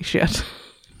 holy shit.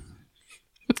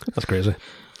 That's crazy.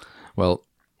 Well,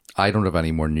 I don't have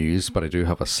any more news, but I do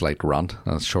have a slight rant,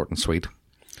 and it's short and sweet.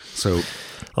 So,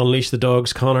 Unleash the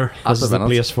dogs, Connor. At This the is the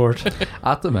minute. place for it.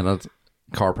 at the minute,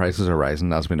 car prices are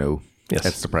rising, as we know. Yes.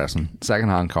 It's depressing.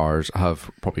 Second-hand cars have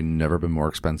probably never been more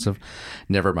expensive.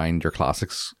 Never mind your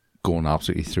classics going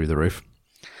absolutely through the roof.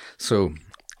 So,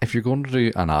 if you're going to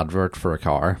do an advert for a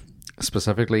car,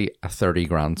 specifically a 30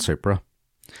 grand Supra,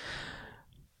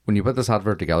 when you put this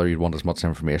advert together, you'd want as much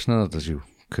information in it as you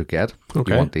could get.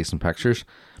 Okay. You want decent pictures.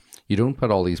 You don't put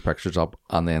all these pictures up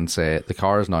and then say the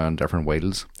car is now on different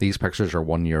wheels. These pictures are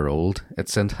 1 year old.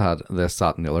 It's since had this,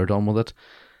 that, and the other done with it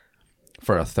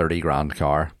for a 30 grand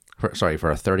car. For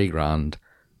a 30 grand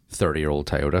 30-year-old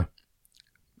Toyota.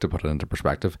 To put it into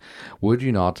perspective, would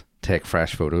you not take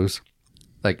fresh photos?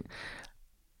 Like,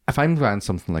 if I'm buying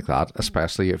something like that,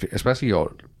 especially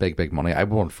your big money, I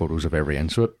want photos of every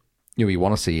inch of it. You know, you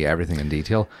want to see everything in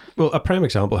detail. Well, a prime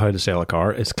example of how to sell a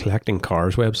car is Collecting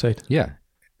Cars website. Yeah.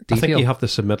 I think you have to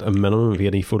submit a minimum of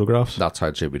 80 photographs. That's how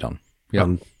it should be done. Yeah.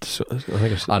 And so, I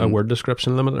think it's a word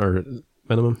description limit or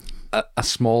minimum. A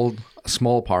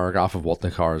small paragraph of what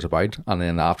the car is about, and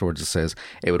then afterwards it says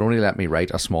it would only let me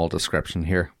write a small description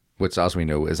here, which, as we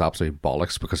know, is absolute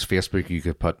bollocks, because Facebook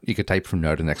you could type from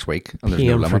now to next week and there's no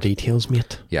PM limit for details,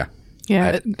 mate. Yeah.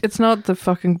 Yeah, it's not the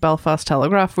fucking Belfast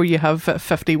Telegraph where you have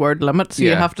 50 word limits, so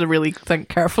you have to really think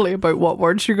carefully about what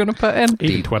words you're going to put in.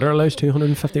 Even Twitter allows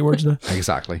 250 words now.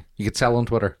 Exactly. You could sell on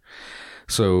Twitter.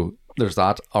 So there's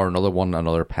that. Or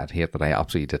another pet hate that I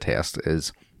absolutely detest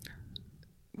is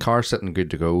cars sitting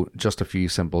good to go, just a few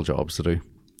simple jobs to do.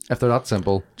 If they're that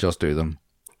simple, just do them.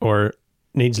 Or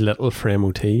needs little for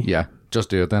MOT. Yeah, just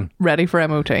do it then. Ready for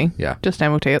MOT. Yeah. Just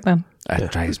MOT it then.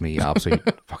 It drives me absolute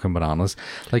fucking bananas.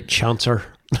 Like, Chancer.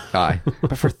 aye.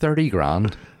 But for 30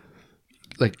 grand,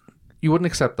 like, you wouldn't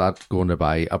accept that going to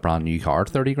buy a brand new car at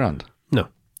 30 grand. No.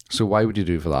 So why would you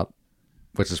do for that?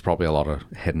 Which is probably a lot of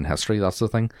hidden history, that's the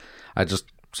thing.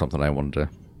 Something I wanted to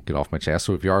get off my chest.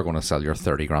 So if you are going to sell your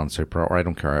 30 grand Supra, or I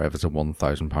don't care if it's a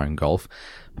 £1,000 Golf,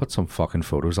 put some fucking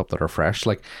photos up that are fresh.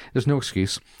 Like, there's no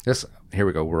excuse. Here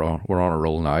we go, we're on a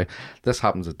roll now. This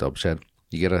happens at Dubshed.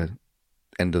 You get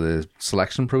into the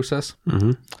selection process.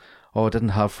 Mm-hmm. Oh, it didn't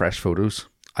have fresh photos.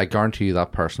 I guarantee you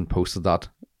that person posted that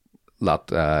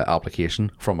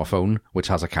application from a phone which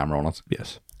has a camera on it.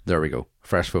 Yes. There we go.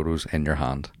 Fresh photos in your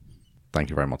hand. Thank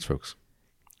you very much, folks.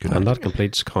 Good And night. that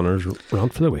completes Connor's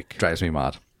rant for the week. Drives me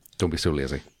mad. Don't be so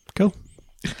lazy. Cool.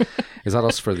 Is that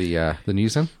us for the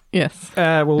news then? Yes.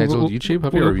 Well, Nigel, YouTube,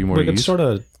 have you, or have you more we could news? sort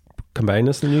of combine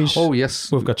this in the news. Oh,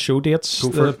 yes. We've got show dates Go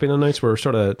that for have it. been announced. We're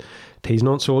sort of teasing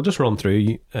on. So we'll just run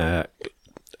through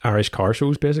Irish car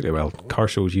shows, basically. Well, car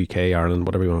shows, UK, Ireland,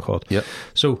 whatever you want to call it. Yep.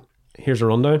 So here's a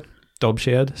rundown.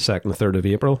 Dubshed, 2nd and 3rd of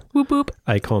April. Whoop whoop.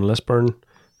 Icon Lisburn.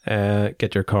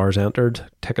 Get your cars entered.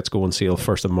 Tickets go on sale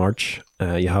 1st of March.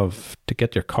 You have to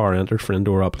get your car entered for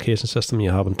indoor application system.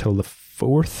 You have until the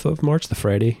 4th of March, the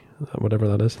Friday, whatever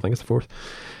that is. I think it's the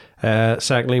 4th.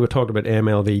 Secondly, we talked about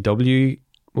MLVW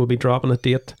will be dropping a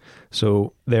date.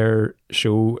 So their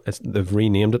show, they've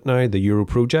renamed it now, the Euro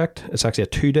Project. It's actually a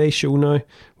 2-day show now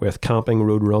with camping,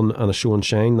 road run and a show and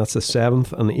shine. That's the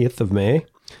 7th and the 8th of May.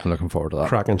 I'm looking forward to that.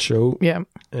 Cracking show. Yeah.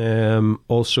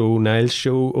 Also, Niall's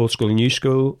show, Old School, New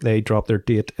School, they dropped their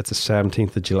date. It's the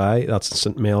 17th of July. That's in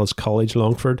St Mel's College,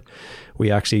 Longford. We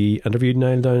actually interviewed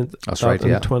Niall down That's that right, in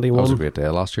yeah. 21. That was a great day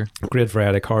last year. Great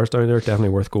variety of cars down there, definitely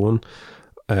worth going.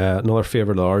 Another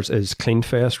favourite of ours is Clean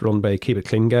Fest, run by Keep It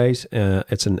Clean guys.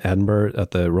 It's in Edinburgh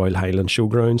at the Royal Highland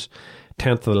Showgrounds,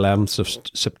 10th to 11th of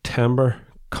September.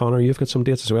 Connor, you've got some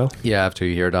dates as well. Yeah, I have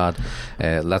two here, Dad.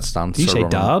 Let's Dance. Do you are say running-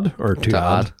 dad or to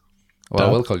Dad. dad? Well, I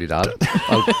Dad. will call you Dad.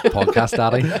 I'll podcast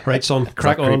Daddy. Right, son, Is that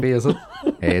crack on. creepy, is it?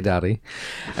 Hey, Daddy.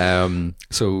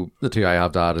 So the two I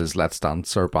have, Dad, is Let's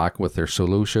Dance are back with their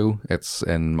solo show. It's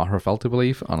in Magherafelt, I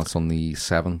believe, and it's on the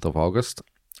 7th of August.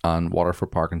 And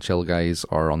Waterford Park and Chill guys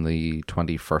are on the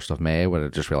 21st of May, when I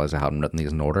just realised I hadn't written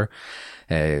these in order.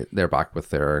 They're back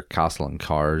with their Castle and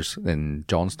Cars in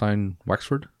Johnstown,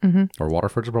 Wexford, or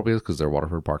Waterford it probably is, because they're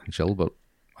Waterford Park and Chill, but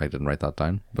I didn't write that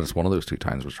down. But it's one of those two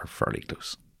towns which are fairly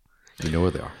close. You know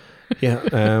where they are. Yeah,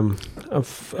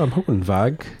 I'm hoping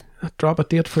VAG drop a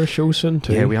date for a show soon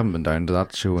too. Yeah, we haven't been down to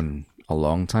that show in a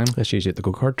long time. It's usually at the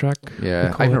go-kart track. Yeah, they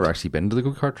call I've never it. actually been to the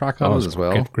go-kart track Oh, on it it's as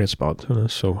well. Great spot.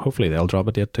 So hopefully they'll drop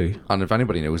a date too. And if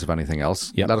anybody knows of anything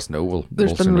else, Yep. let us know. We'll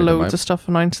There's soon been read them loads out. of stuff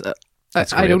announced.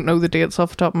 That's I great. don't know the dates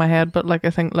off the top of my head, but like I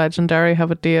think Legendary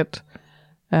have a date.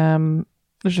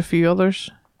 There's a few others.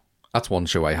 That's one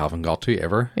show I haven't got to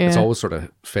ever. It's Yeah. always sort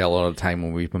of fell out of time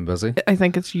when we've been busy. I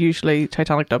think it's usually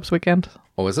Titanic Dubs weekend.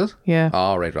 Oh, is it? Yeah.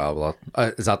 Oh, right. Well,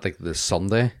 is that like the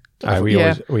Sunday? We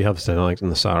have Titanic on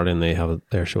the Saturday and they have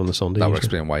their show on the Sunday. That would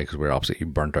usually. explain why, because we're absolutely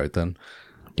burnt out then.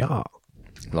 Yeah.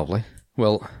 Lovely.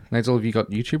 Well, Nigel, have you got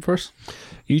YouTube first?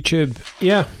 YouTube,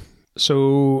 yeah.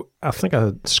 So I think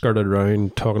I skirted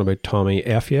around talking about Tommy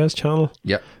Effie's channel.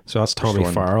 Yep. So that's Tommy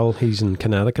Restoring. Farrell. He's in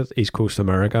Connecticut, East Coast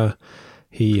America.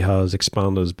 He has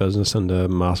expanded his business into a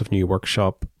massive new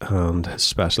workshop, and his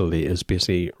specialty is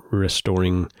basically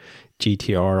restoring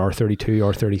GTR R32,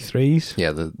 R33s.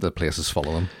 Yeah, the place is full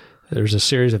of them. There's a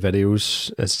series of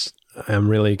videos. I'm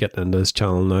really getting into this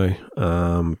channel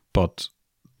now, but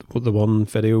the one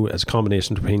video is a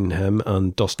combination between him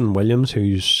and Dustin Williams,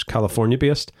 who's California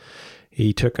based.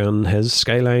 He took on his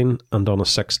Skyline and done a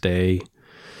 6-day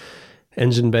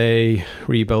engine bay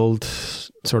rebuild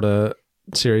sort of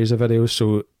series of videos.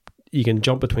 So you can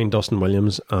jump between Dustin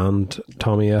Williams and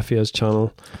Tommy Effie's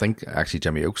channel. I think actually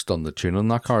Jimmy Oakes done the tune on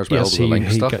that car as well. Yes, the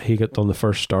Link stuff. he got done the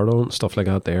first start on it, stuff like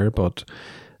that there. But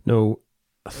no,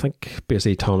 I think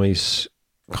basically Tommy's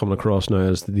coming across now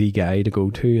as the guy to go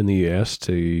to in the US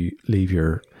to leave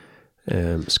your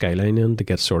Skyline in to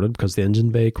get sorted, because the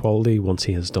engine bay quality, once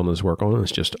he has done his work on it,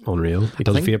 is just unreal. He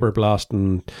does vapor blast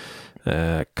and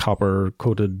copper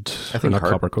coated, not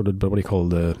copper coated, but what do you call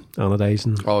the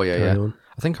anodizing? Oh yeah.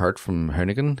 I think Hurt from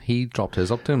Hoonigan, he dropped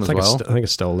his up to him as well. I think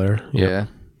it's still there. Yeah.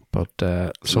 But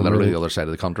so literally the other side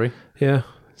of the country. Yeah.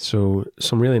 So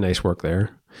some really nice work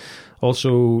there.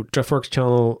 Also, Driftworks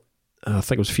channel, I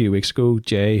think it was a few weeks ago,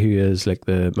 Jay, who is like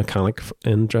the mechanic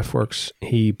in Driftworks,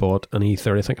 he bought an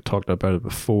E30. I think I talked about it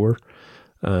before.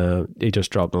 He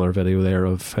just dropped another video there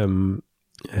of him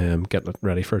getting it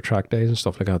ready for track days and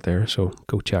stuff like that there. So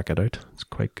go check it out. It's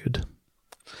quite good.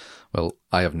 Well,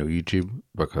 I have no YouTube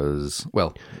because,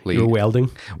 well, you're welding.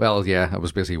 Well, yeah, I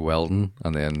was basically welding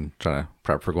and then trying to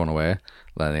prep for going away.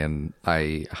 And then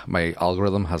my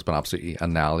algorithm has been absolutely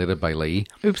annihilated by Lee.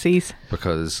 Oopsies.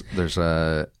 Because there's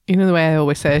a... You know the way I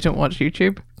always say I don't watch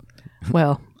YouTube?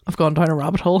 Well, I've gone down a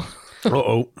rabbit hole.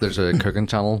 Uh-oh. There's a cooking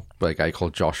channel by a guy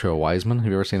called Joshua Wiseman. Have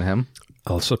you ever seen him?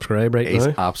 I'll subscribe right now.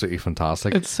 He's absolutely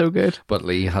fantastic. It's so good. But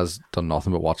Lee has done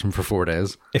nothing but watch him for 4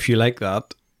 days. If you like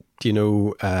that, do you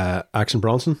know Action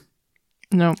Bronson?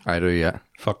 No. I do, yeah.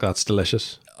 Fuck, that's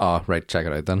delicious. Oh, right, check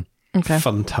it out then. Okay.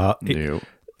 Fantastic. No.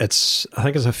 I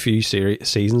think it's a few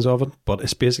seasons of it, but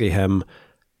it's basically him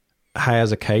high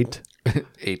as a kite,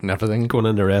 eating everything, going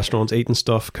into restaurants, eating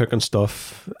stuff, cooking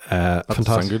stuff.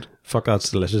 Fantastic. Good. Fuck,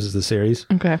 that's delicious is the series.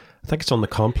 Okay. I think it's on the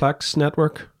Complex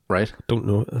network. Right. Don't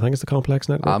know. I think it's the Complex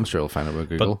network. I'm sure you'll find it with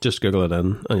Google. But just Google it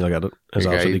in and you'll get it. It's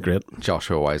absolutely great.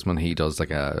 Joshua Wiseman, he does like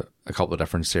a couple of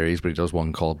different series, but he does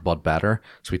one called But Better.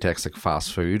 So he takes like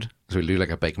fast food. So he'll do like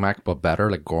a Big Mac, but better,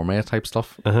 like gourmet type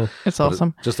stuff. It's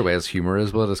awesome. Just the way his humour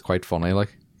is with it is quite funny.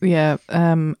 Like, yeah.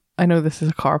 I know this is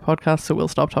a car podcast, so we'll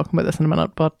stop talking about this in a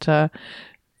minute. But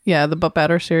yeah, the But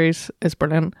Better series is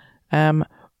brilliant. One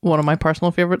of my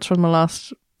personal favourites from the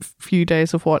last few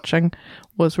days of watching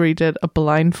was where he did a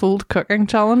blindfold cooking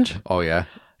challenge. Oh yeah.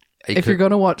 If you're going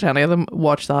to watch any of them,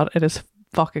 watch that. It is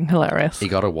fucking hilarious. He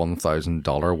got a $1,000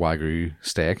 Wagyu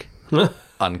steak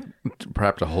and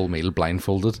prepped a whole meal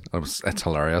blindfolded. It's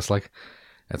hilarious. Like,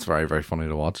 it's very, very funny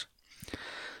to watch.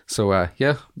 So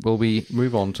yeah, will we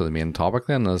move on to the main topic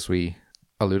then, as we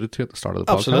alluded to at the start of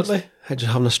the podcast? Absolutely. I'm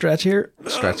just having a stretch here.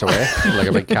 Stretch away like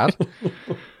a big cat.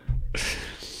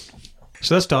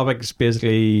 So this topic is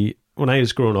basically, when I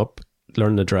was growing up,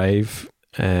 learning to drive,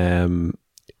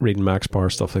 reading Max Power,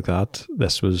 stuff like that,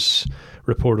 this was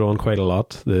reported on quite a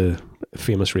lot, the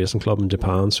famous racing club in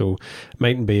Japan, so it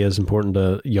mightn't be as important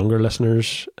to younger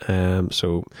listeners,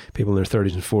 so people in their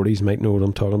 30s and 40s might know what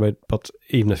I'm talking about, but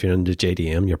even if you're into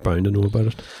JDM, you're bound to know about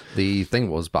it. The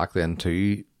thing was, back then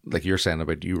too, like you're saying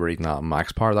about you reading that on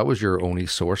Max Power, that was your only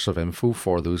source of info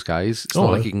for those guys. It's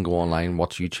not like you can go online,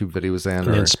 watch YouTube videos then.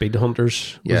 And then Speed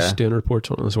Hunters was doing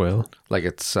reports on it as well. Like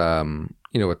it's,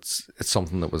 it's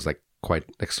something that was like quite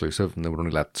exclusive and they would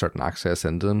only let certain access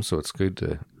into them, so it's good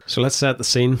to... So let's set the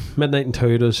scene. Midnight in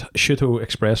Toyota's Shuto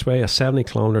Expressway, a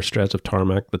 70-kilometre stretch of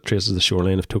tarmac that traces the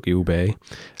shoreline of Tokyo Bay.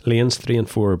 Lanes 3 and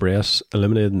 4 abreast,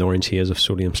 illuminated in orange haze of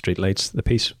sodium streetlights, the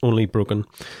piece only broken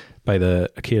by the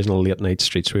occasional late-night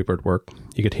street sweeper at work.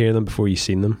 You could hear them before you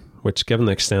seen them, which, given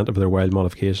the extent of their wild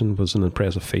modification, was an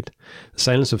impressive feat. The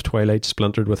silence of twilight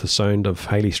splintered with the sound of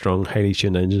highly strung, highly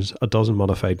tuned engines. A dozen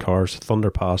modified cars thunder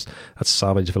past at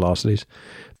savage velocities.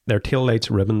 Their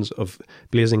taillights ribbons of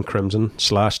blazing crimson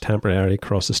slashed temporarily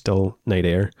across the still night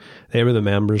air. They were the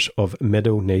members of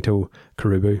Mido Nato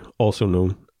Karubu, also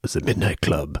known as the Midnight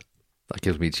Club. That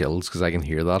gives me chills because I can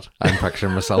hear that. I'm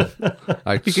picturing myself.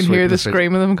 You can hear the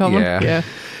scream of them coming.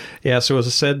 Yeah, so as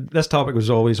I said, this topic was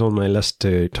always on my list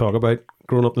to talk about.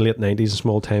 Growing up in the late 90s in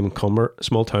small town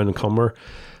in Cumber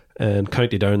and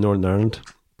County Down, Northern Ireland.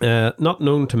 Not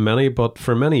known to many, but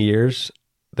for many years,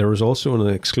 there was also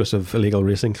an exclusive illegal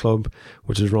racing club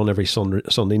which was run every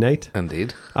Sunday night.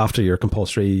 Indeed. After your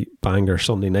compulsory Bangor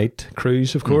Sunday night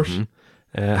cruise, of course.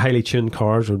 Highly tuned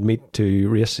cars would meet to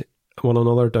race one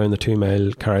another down the 2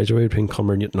 mile carriageway between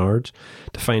Cumber and Newtonards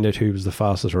to find out who was the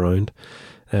fastest around.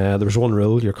 There was one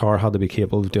rule: your car had to be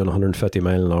capable of doing 150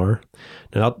 mile an hour.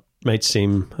 Now that might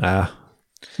seem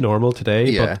normal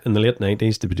today, but in the late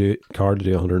 90s, car to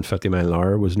do 150 mile an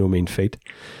hour was no mean feat.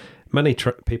 Many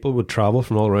people would travel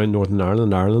from all around Northern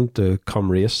Ireland and Ireland to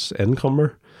come race in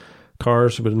Cumber.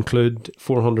 Cars would include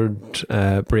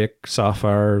 400 brake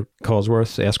Sapphire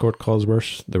Cosworth, Escort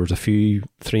Cosworths. There was a few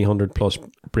 300 plus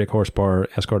brake horsepower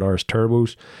Escort RS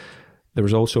turbos. There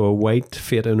was also a white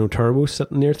Fiat Uno turbo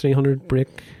sitting near 300 brake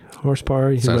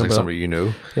horsepower. Sounds like somebody you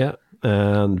know. Yeah.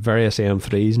 And various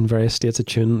AM3s in various states of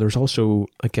tune. There was also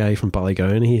a guy from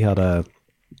Ballygowan. He had a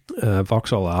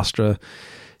Vauxhall Astra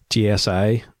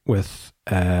GSI with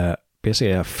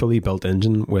basically a fully built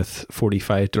engine with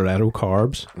 45 Dorado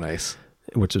carbs. Nice.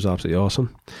 Which was absolutely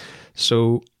awesome.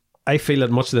 So I feel that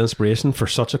much of the inspiration for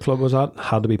such a club as that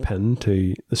had to be pinned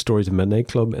to the Stories of Midnight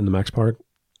Club in the Max Park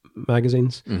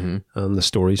magazines and the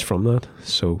stories from that.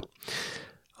 So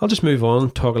I'll just move on,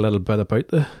 talk a little bit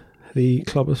about the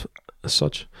club as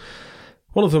such.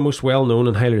 One of the most well-known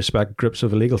and highly respected groups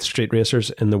of illegal street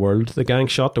racers in the world, the gang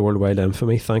shot to worldwide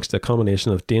infamy thanks to a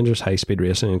combination of dangerous high-speed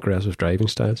racing and aggressive driving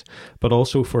styles, but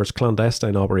also for its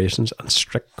clandestine operations and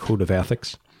strict code of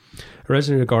ethics.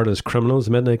 Originally regarded as criminals,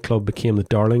 the Midnight Club became the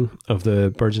darling of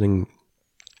the burgeoning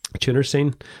tuner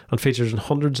scene and features in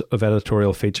hundreds of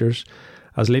editorial features,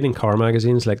 as leading car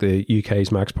magazines like the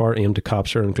UK's Max Power aim to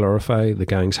capture and glorify the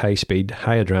gang's high-speed,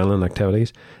 high-adrenaline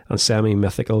activities and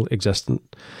semi-mythical existence.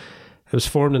 It was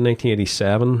formed in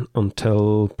 1987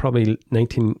 until probably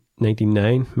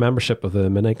 1999. Membership of the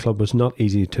Midnight Club was not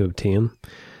easy to obtain.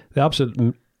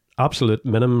 The absolute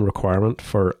minimum requirement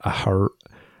for a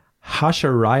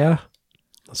Hasharaya,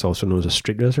 that's also known as a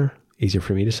street racer, easier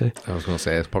for me to say. I was going to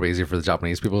say, it's probably easier for the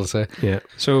Japanese people to say. Yeah.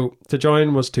 So to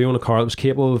join was to own a car that was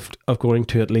capable of going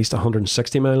to at least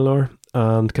 160 mile an hour,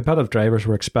 and competitive drivers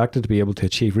were expected to be able to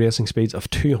achieve racing speeds of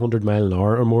 200 mile an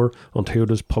hour or more on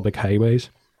Toyota's public highways.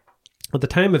 At the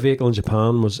time, a vehicle in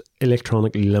Japan was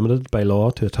electronically limited by law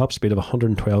to a top speed of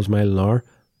 112 miles an hour.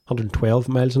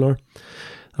 That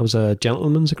was a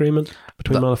gentleman's agreement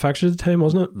between manufacturers at the time,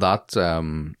 wasn't it? That's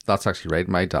actually right.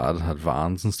 My dad had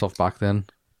vans and stuff back then.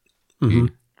 Mm-hmm.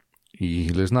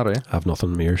 You losing that, eh? I have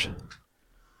nothing in my ears.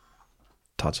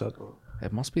 Touch it.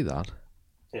 It must be that.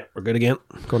 Yeah, we're good again.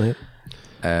 Go on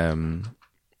ahead.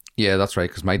 Yeah, that's right,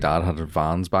 because my dad had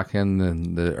vans back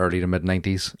in the early to mid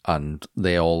 90s, and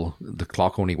the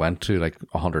clock only went to like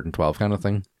 112 kind of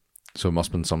thing. So it must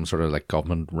have been some sort of like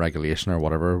government regulation or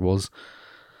whatever it was.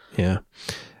 Yeah.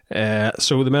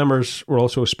 So the members were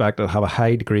also expected to have a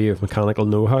high degree of mechanical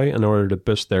know-how in order to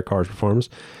boost their car's performance.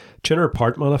 Tuner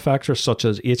part manufacturers such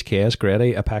as HKS,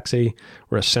 Grady, Apache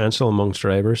were essential amongst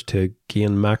drivers to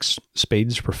gain max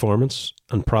speeds performance,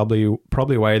 and probably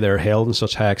why they're held in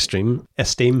such high esteem.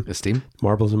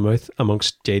 Marbles in mouth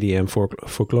amongst JDM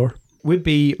folklore.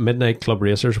 Would-be Midnight Club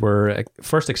racers were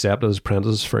first accepted as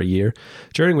apprentices for a year,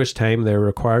 during which time they were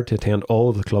required to attend all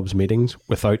of the club's meetings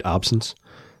without absence.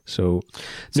 So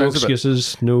no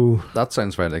excuses, no. That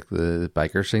sounds very like the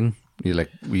biker scene. We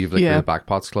have the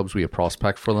backpots clubs. We have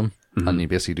prospect for them, and you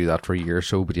basically do that for a year or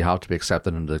so. But you have to be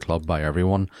accepted into the club by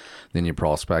everyone. Then you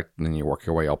prospect, and then you work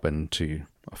your way up into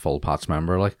a full PATS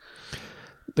member. Like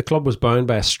the club was bound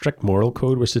by a strict moral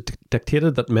code, which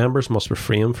dictated that members must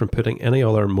refrain from putting any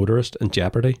other motorist in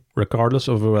jeopardy, regardless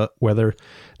of whether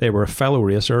they were a fellow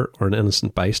racer or an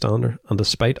innocent bystander. And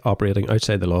despite operating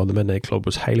outside the law, the Midnight Club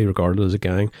was highly regarded as a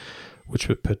gang which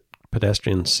would put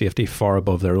pedestrian safety far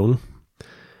above their own.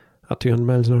 At 200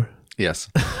 miles an hour? Yes.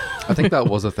 I think that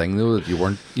was a thing, though, that you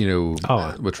weren't,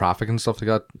 with traffic and stuff like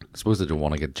that. I suppose they don't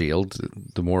want to get jailed.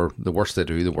 The worse they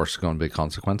do, the worse is going to be the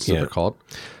consequences if they're caught.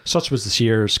 Such was the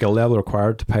sheer skill level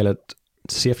required to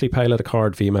safely pilot a car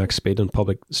at VMAX speed on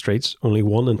public streets. Only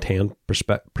 1 in 10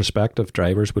 prospective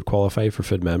drivers would qualify for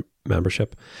full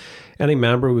membership. Any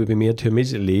member would be made to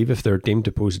immediately leave if they're deemed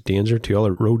to pose a danger to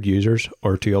other road users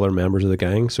or to other members of the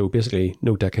gang. So basically,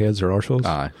 no dickheads or arseholes.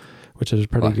 Aye. Which is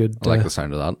pretty good. I like the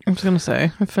sound of that. I was going to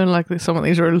say, I feel like some of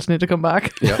these rules need to come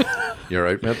back. Yeah, you're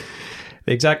right, mate.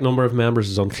 The exact number of members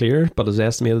is unclear, but it's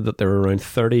estimated that there are around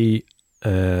 30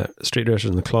 street racers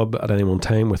in the club at any one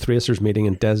time, with racers meeting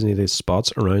in designated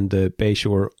spots around the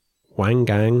Bayshore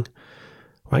Wangan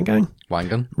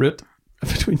route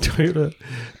between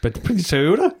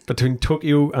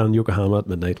Tokyo and Yokohama at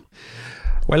midnight.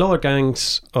 While other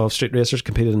gangs of street racers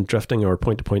competed in drifting or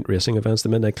point-to-point racing events, the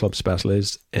Midnight Club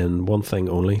specialised in one thing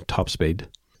only: top speed.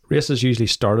 Races usually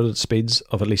started at speeds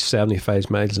of at least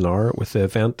 75 miles an hour, with the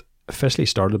event officially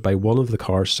started by one of the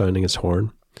cars sounding its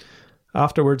horn.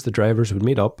 Afterwards, the drivers would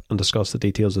meet up and discuss the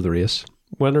details of the race.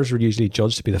 Winners were usually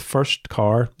judged to be the first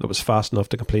car that was fast enough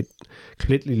to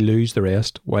completely lose the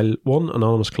rest, while one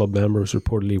anonymous club member was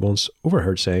reportedly once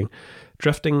overheard saying,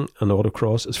 "Drifting and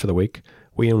autocross is for the weak.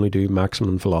 We only do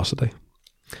maximum velocity."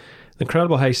 The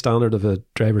incredible high standard of a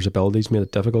driver's abilities made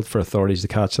it difficult for authorities to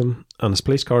catch them, and as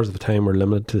police cars at the time were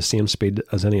limited to the same speed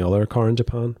as any other car in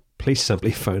Japan, police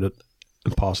simply found it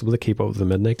impossible to keep up with the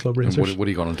Midnight Club racers. What are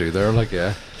you going to do there? Like,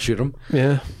 yeah, shoot them?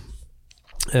 Yeah.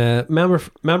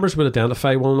 Members would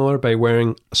identify one another by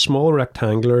wearing a small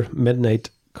rectangular Midnight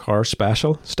Car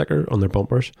Special sticker on their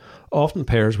bumpers, often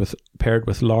paired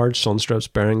with large sun strips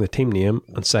bearing the team name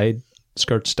and side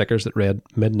skirt stickers that read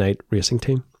Midnight Racing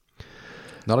Team.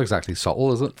 Not exactly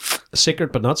subtle, is it?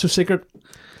 Secret, but not so secret.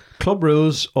 Club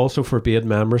rules also forbade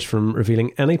members from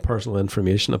revealing any personal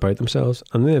information about themselves,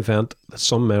 and in the event that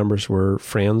some members were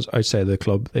friends outside the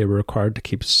club, they were required to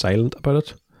keep silent about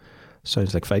it.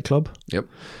 Sounds like Fight Club. Yep.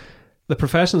 The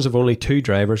professions of only 2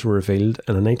 drivers were revealed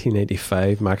in a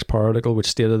 1985 Max Power article, which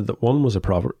stated that one was a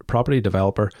property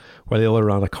developer while the other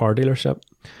ran a car dealership.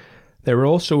 There were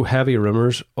also heavy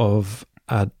rumours of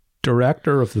a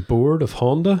director of the board of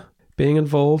Honda being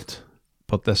involved,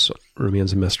 but this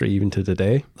remains a mystery even to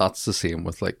today. That's the same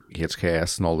with like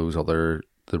HKS and all those other.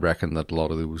 They reckon that a lot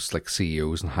of those like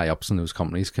CEOs and high ups in those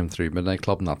companies came through Midnight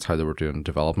Club, and that's how they were doing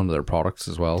development of their products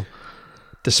as well.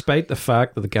 Despite the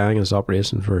fact that the gang is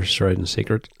operating for shrouding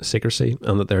secrecy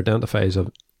and that their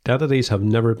identities have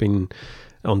never been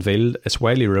unveiled, it's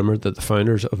widely rumoured that the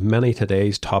founders of many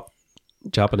today's top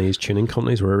Japanese tuning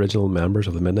companies were original members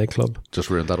of the Midnight Club.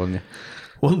 Just ruined that on you.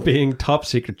 One being Top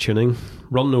Secret Tuning,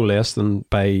 run no less than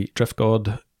by drift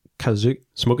god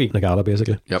Smokey Nagata,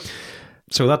 basically. Yep.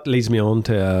 So that leads me on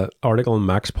to an article on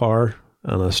Max Power,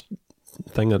 and a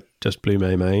thing that just blew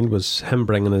my mind was him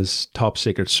bringing his Top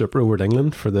Secret Supra over to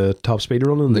England for the top speed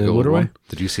run in the gold motorway. one.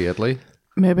 Did you see it, Lee?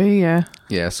 Maybe, yeah.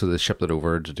 Yeah, so they shipped it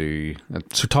over to do...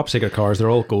 So Top Secret cars, they're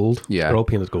all gold. Yeah. They're all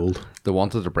painted gold. They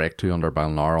wanted to break 200 mile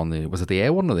an hour on the... Was it the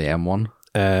A1 or the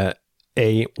M1?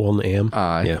 A1M.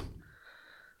 Aye. Yeah.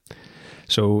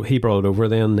 So he brought it over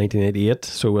then in 1988.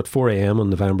 So at 4 a.m. on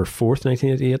November 4th,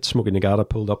 1988, Smokey Nagata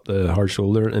pulled up the hard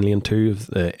shoulder in lane 2 of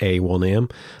the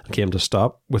A1M and came to a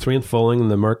stop. With rain falling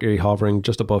and the mercury hovering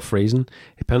just above freezing,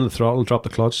 he pinned the throttle, dropped the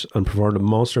clutch and performed a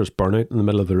monstrous burnout in the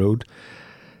middle of the road.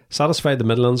 Satisfied the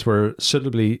Midlands were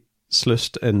suitably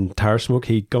sluiced in tire smoke,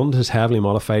 he gunned his heavily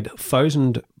modified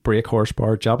 1,000 brake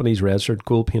horsepower Japanese registered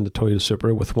gold painted Toyota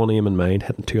Supra with one aim in mind,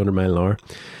 hitting 200 mile an hour.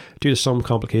 Due to some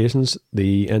complications,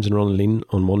 the engine run lean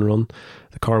on one run.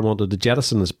 The car wanted to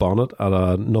jettison his bonnet at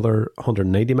another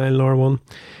 190 mile an hour one.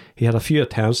 He had a few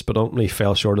attempts but ultimately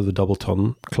fell short of the double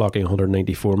ton, clocking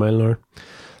 194 mile an hour.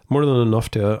 More than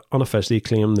enough to unofficially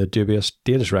claim the dubious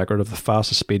Danish record of the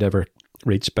fastest speed ever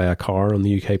reached by a car on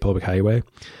the UK public highway.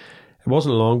 It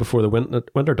wasn't long before the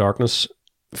winter darkness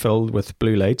filled with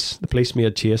blue lights. The police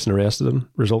made chase and arrested him,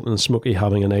 resulting in Smokey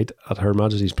having a night at Her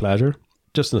Majesty's pleasure.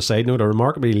 Just on a side note, a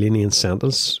remarkably lenient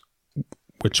sentence,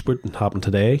 which wouldn't happen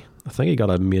today. I think he got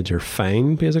a major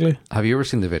fine, basically. Have you ever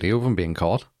seen the video of him being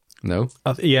caught? No?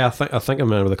 I think I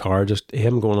remember the car, just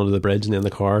him going under the bridge and then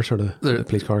the car, sort of, the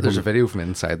police car. There's a video from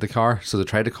inside the car, so they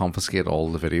tried to confiscate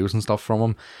all the videos and stuff from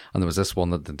him, and there was this one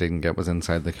that they didn't get was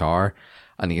inside the car,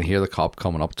 and you can hear the cop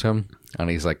coming up to him, and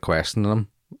he's like questioning him,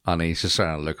 and he's just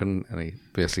kind of looking, and he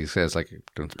basically says like,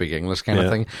 "Don't speak English," kind of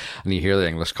thing, and you hear the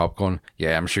English cop going,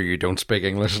 "Yeah, I'm sure you don't speak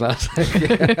English." And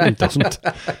that he doesn't.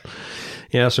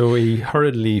 Yeah, so he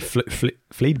hurriedly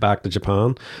fled back to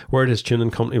Japan, where his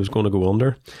tuning company was going to go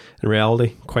under. In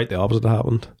reality, quite the opposite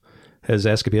happened. His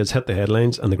escapades hit the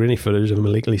headlines, and the grainy footage of him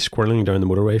illegally squirreling down the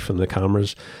motorway from the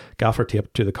cameras gaffer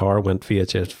taped to the car went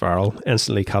VHS viral,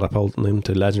 instantly catapulting him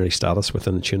to legendary status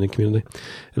within the tuning community.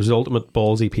 It was the ultimate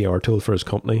ballsy PR tool for his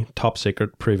company, Top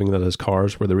Secret, proving that his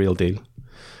cars were the real deal.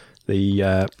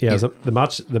 The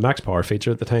Max Power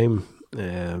feature at the time,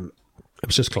 it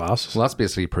was just class. Well, that's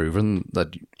basically proving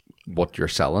that what you're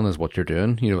selling is what you're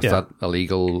doing. You know, it's that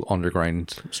illegal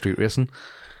underground street racing.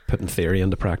 Putting theory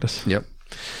into practice. Yep.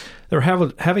 There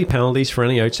were heavy penalties for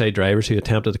any outside drivers who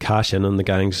attempted to cash in on the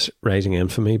gang's rising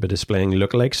infamy by displaying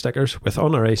lookalike stickers, with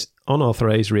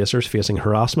unauthorised racers facing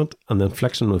harassment and the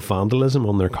infliction of vandalism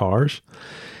on their cars.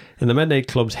 In the Midnight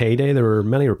Club's heyday, there were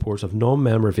many reports of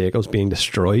non-member vehicles being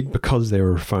destroyed because they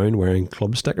were found wearing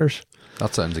club stickers.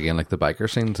 That sounds again like the biker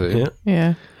scene too.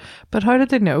 Yeah. But how did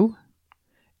they know?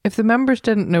 If the members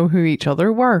didn't know who each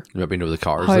other were, maybe know the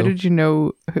cars. How did you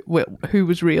know who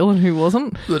was real and who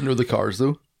wasn't? They didn't know the cars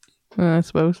though. I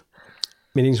suppose.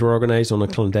 Meetings were organised on a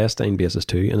clandestine basis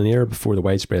too. In an era before the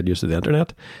widespread use of the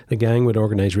internet, the gang would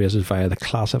organise races via the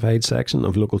classified section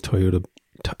of local Toyota.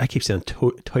 I keep saying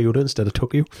Toyota instead of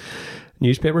Tokyo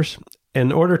newspapers.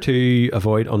 In order to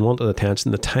avoid unwanted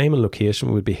attention, the time and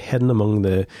location would be hidden among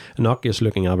the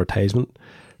innocuous-looking advertisement.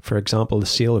 For example, the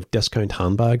sale of discount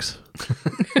handbags.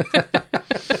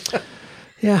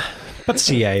 Yeah, but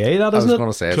CIA, that isn't it? I was going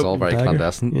to say, it's all very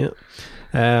clandestine.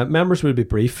 Yeah. Members would be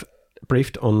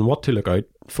briefed on what to look out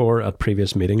for at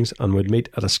previous meetings and would meet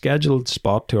at a scheduled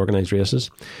spot to organise races.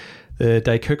 The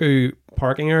Daikuku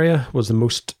parking area was the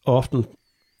most often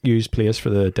used place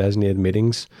for the designated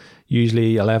meetings,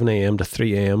 usually 11 a.m. to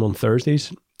 3 a.m. on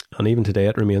Thursdays, and even today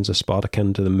it remains a spot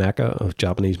akin to the mecca of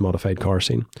Japanese modified car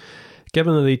scene.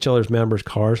 Given that each other's members'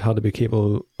 cars had to be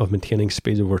capable of maintaining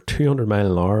speeds over 200 miles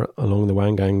an hour along the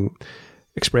Wangang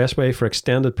Expressway for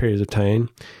extended periods of time,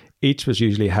 each was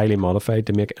usually highly modified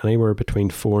to make anywhere between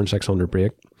 400 and 600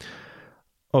 brake.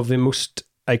 Of the most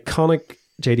iconic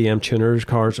JDM tuners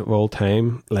cars of all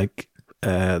time, like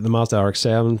the Mazda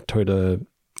RX-7, Toyota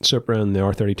Supra and the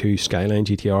R32 Skyline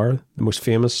GTR, the most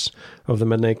famous of the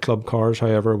Midnight Club cars,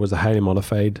 however, was the highly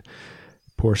modified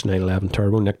Porsche 911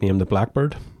 Turbo, nicknamed the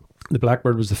Blackbird. The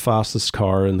Blackbird was the fastest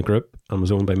car in the group and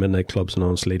was owned by Midnight Club's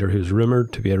announced leader, who was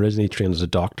rumoured to be originally trained as a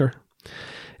doctor.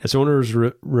 Its owner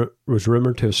was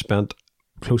rumoured to have spent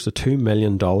close to $2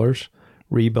 million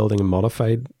rebuilding and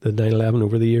modified the 911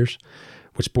 over the years,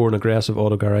 which bore an aggressive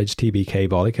Auto Garage TBK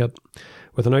body kit.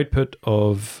 With an output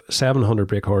of 700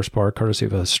 brake horsepower, courtesy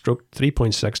of a stroke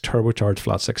 3.6 turbocharged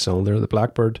flat six cylinder, the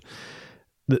Blackbird.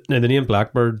 The name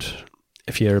Blackbird,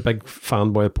 if you're a big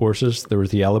fanboy of Porsches, there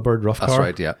was the Yellowbird rough car. That's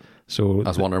right, yeah. So I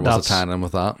was wondering, was it tying in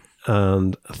with that?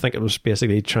 And I think it was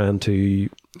basically trying to,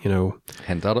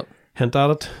 hint at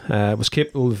it. It was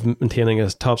capable of maintaining a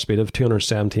top speed of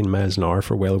 217 miles an hour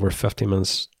for well over 50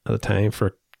 minutes at a time.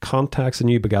 For context, the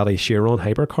new Bugatti Chiron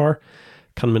hypercar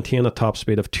can maintain a top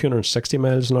speed of 260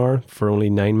 miles an hour for only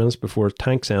 9 minutes before its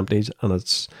tanks empties and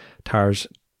its tires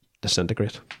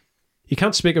disintegrate. You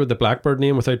can't speak about the Blackbird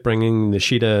name without bringing the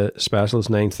Sheeta Specials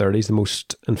 930s, the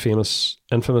most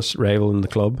infamous rival in the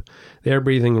club. The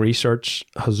air-breathing research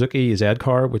Hazuki Z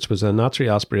car, which was a naturally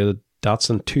aspirated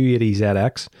Datsun 280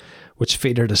 ZX, which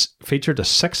featured a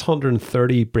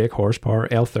 630 brake horsepower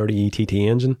L30 ETT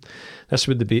engine. This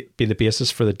would be the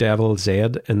basis for the Devil Z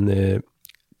in the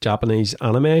Japanese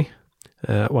anime,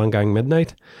 Wangang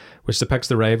Midnight, which depicts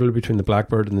the rivalry between the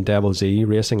Blackbird and the Devil Z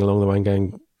racing along the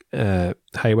Wangang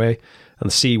highway and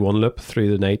the C1 loop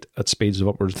through the night at speeds of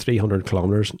upwards 300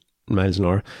 miles an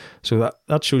hour. So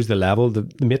that shows the level.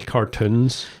 The made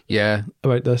cartoons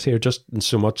about this here, just in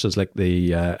so much as like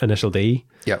the Initial D.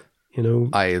 Yep.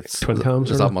 It's twin cams.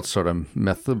 There's that much sort of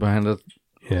myth behind it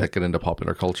that get into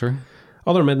popular culture.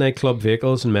 Other Midnight Club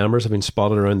vehicles and members have been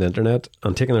spotted around the internet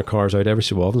and taking their cars out every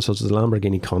so often, such as the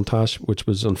Lamborghini Countach, which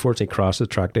was unfortunately crashed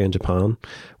at track day in Japan,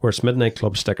 where its Midnight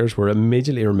Club stickers were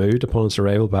immediately removed upon its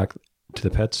arrival back to the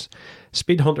pits.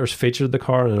 Speed Hunters featured the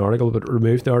car in an article, but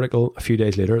removed the article a few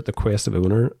days later at the quest of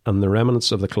owner and the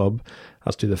remnants of the club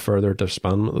as to the further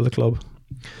disbandment of the club.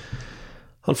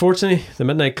 Unfortunately, the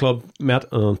Midnight Club met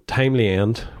an untimely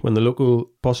end when the local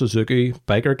Bosuzuki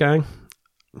biker gang,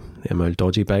 the old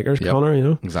dodgy bikers,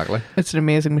 Connor, Exactly. It's an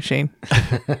amazing machine.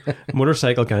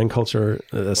 Motorcycle gang culture,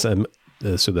 so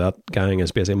that gang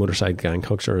is basically motorcycle gang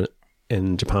culture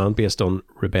in Japan based on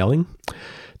rebelling,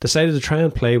 decided to try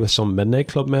and play with some Midnight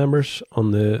Club members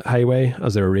on the highway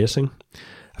as they were racing.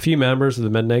 A few members of the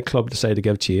Midnight Club decided to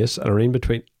give chase, and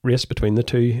a race between the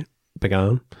two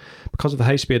began. Because of the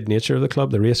high-speed nature of the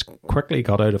club, the race quickly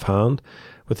got out of hand,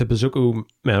 with the Bazuko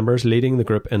members leading the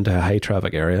group into a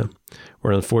high-traffic area,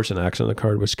 where an unfortunate accident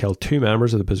occurred which killed 2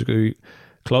 members of the Bazuko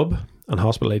club and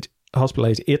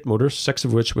hospitalised 8 motors, 6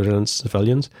 of which were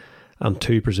civilians, and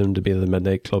 2 presumed to be the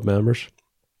Midnight Club members.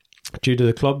 Due to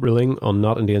the club ruling on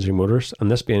not endangering motorists, and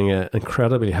this being an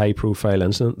incredibly high-profile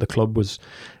incident, the club was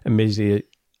immediately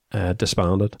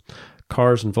disbanded.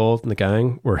 Cars involved in the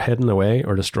gang were hidden away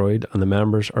or destroyed, and the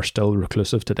members are still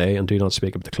reclusive today and do not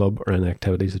speak of the club or any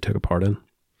activities they took a part in.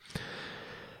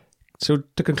 So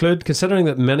to conclude, considering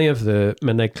that many of the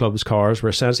Midnight Club's cars were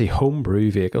essentially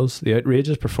homebrew vehicles, the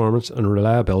outrageous performance and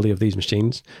reliability of these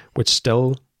machines, which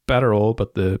still better all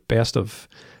but the best of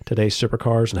today's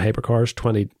supercars and hypercars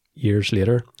 20 years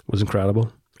later, was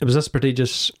incredible. It was this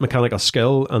prodigious mechanical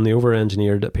skill and the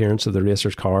over-engineered appearance of the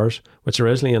racers' cars, which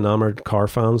originally enamoured car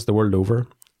fans the world over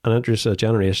and introduced a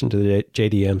generation to the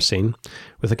JDM scene,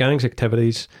 with the gang's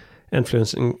activities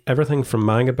influencing everything from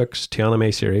manga books to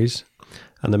anime series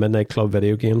and the Midnight Club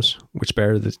video games, which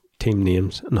bear the team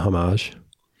names in homage.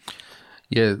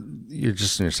 Yeah, you're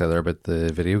just going to say there about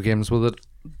the video games with it.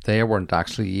 They weren't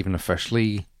actually even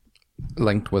officially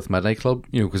linked with Midnight Club,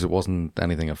 because it wasn't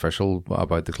anything official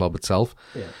about the club itself.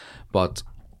 Yeah. But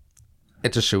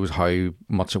it just shows how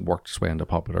much it worked its way into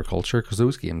popular culture, because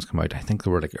those games come out, I think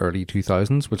they were like early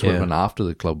 2000s, which would have been after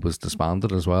the club was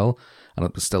disbanded as well. And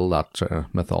it was still that sort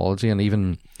of mythology. And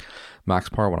even Max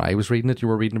Power, when I was reading it, you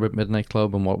were reading about Midnight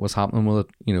Club and what was happening with it,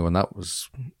 and that was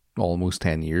almost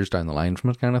 10 years down the line from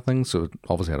it kind of thing. So it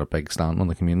obviously had a big stand on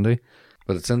the community.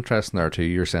 But it's interesting there too,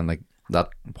 you're saying like that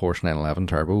Porsche 911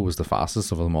 Turbo was the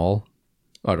fastest of them all,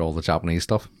 out of all the Japanese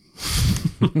stuff.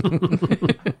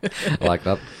 I like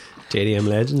that. JDM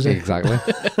Legends. Exactly.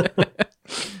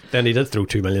 Then he did throw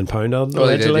 £2 million at it, Oh,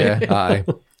 they did, allegedly. yeah. Aye.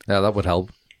 Yeah, that would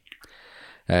help.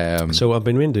 So I've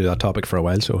been meaning to do that topic for a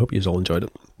while, so I hope you all enjoyed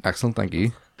it. Excellent, thank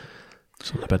you.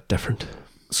 Something a bit different.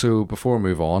 So before we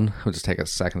move on, we'll just take a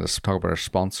second to talk about our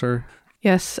sponsor.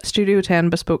 Yes, Studio 10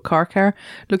 Bespoke Car Care,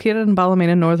 located in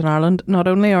Ballymena, Northern Ireland. Not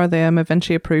only are they a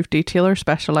Mavinci approved detailer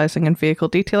specialising in vehicle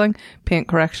detailing, paint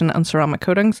correction and ceramic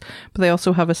coatings, but they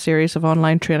also have a series of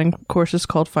online training courses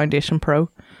called Foundation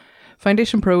Pro.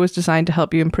 Foundation Pro is designed to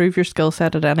help you improve your skill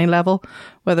set at any level,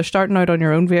 whether starting out on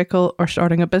your own vehicle or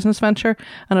starting a business venture,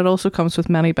 and it also comes with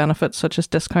many benefits such as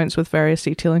discounts with various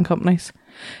detailing companies.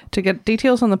 To get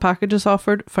details on the packages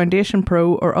offered, Foundation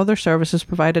Pro or other services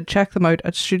provided, check them out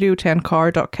at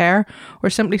studio10car.care or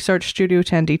simply search Studio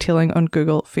 10 Detailing on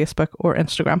Google, Facebook or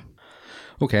Instagram.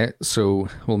 Okay, so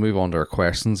we'll move on to our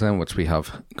questions then, which we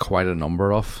have quite a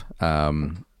number of.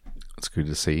 It's good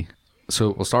to see.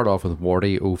 So we'll start off with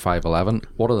Wardy 0511.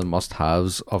 What are the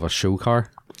must-haves of a show car?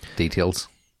 Details.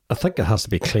 I think it has to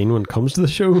be clean when it comes to the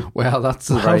show. Well, that's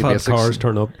the I've very had basics. cars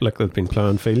turn up like they've been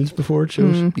plowing fields before it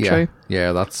shows. Yeah, True.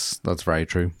 yeah, that's very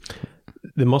true.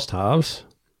 The must-haves,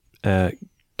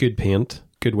 good paint,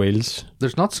 good wheels.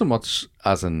 There's not so much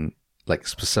as in like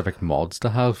specific mods to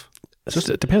have.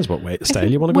 It depends what way,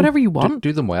 style you want to go. Whatever you want.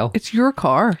 Do them well. It's your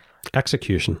car.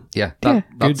 Execution. Yeah, Good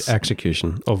that's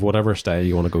execution of whatever style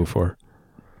you want to go for.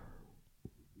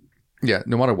 yeah.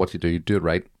 No matter what you do it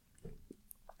right.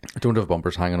 Don't have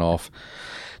bumpers hanging off.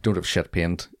 Don't have shit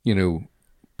paint.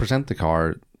 Present the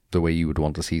car the way you would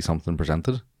want to see something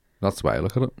presented. That's the way I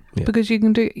look at it. Yeah. Because you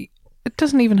can do, it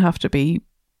doesn't even have to be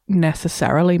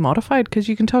necessarily modified, because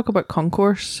you can talk about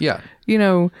concourse. Yeah,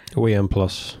 OEM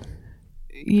Plus.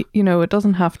 It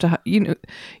doesn't have to,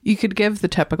 you could give the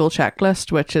typical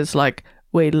checklist, which is like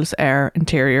wheels, air,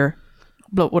 interior,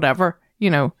 but whatever,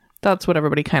 that's what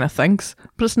everybody kind of thinks,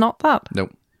 but it's not that. no.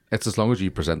 It's as long as you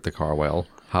present the car well,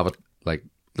 have it like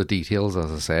the details,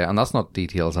 as I say, and that's not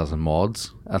details as in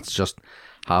mods. That's just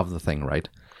have the thing right.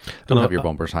 Don't have your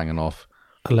bumpers hanging off.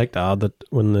 I'd like to add that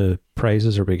when the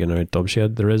prizes are being out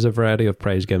Dubshed, there is a variety of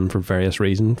prize given for various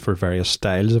reasons, for various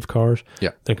styles of cars.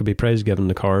 Yeah. There could be prize given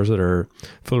to cars that are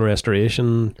full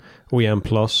restoration, OEM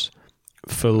Plus,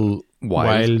 full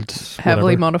wild Heavily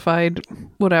whatever. modified,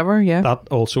 whatever, yeah. That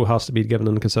also has to be given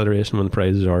into consideration when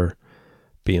prizes are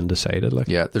being decided. Like,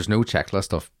 Yeah, there's no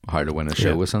checklist of how to win a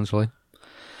show, essentially.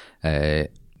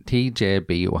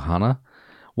 TJB Ohana,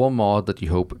 one mod that you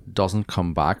hope doesn't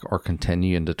come back or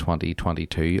continue into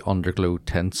 2022, underglow,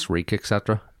 tints, reek,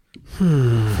 etc.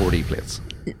 4D plates.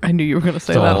 I knew you were going to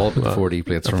say It's that. all 4D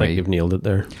plates I for think me. you've nailed it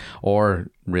there. Or,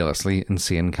 realistically,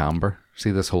 insane camber.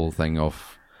 See this whole thing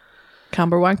of...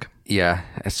 Camberwank. Yeah,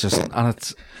 it's just... And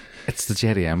it's the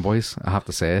JDM boys, I have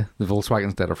to say. The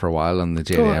Volkswagens did it for a while, and the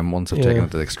JDM ones have taken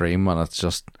it to the extreme, and it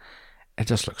just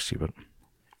looks stupid.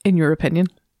 In your opinion.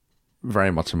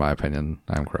 Very much in my opinion,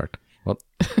 I'm correct. What?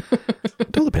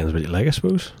 It all depends what you like, I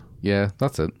suppose. Yeah,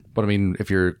 that's it. But I mean,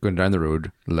 if you're going down the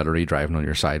road, literally driving on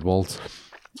your sidewalls,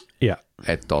 Yeah.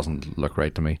 it doesn't look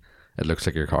right to me. It looks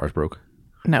like your car's broke.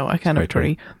 No, I kind of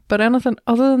Very agree. But anything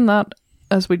other than that,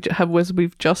 as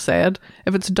we've just said,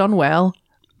 if it's done well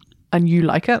and you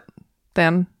like it,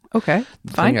 then okay,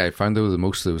 The fine. thing I found though,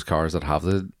 most of those cars that have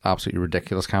the absolutely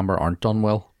ridiculous camber aren't done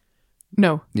well.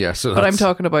 No, Yeah, so but I'm that's-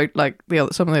 talking about like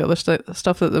some of the other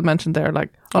stuff that they mentioned there,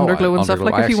 like Oh, underglow and stuff. underglow.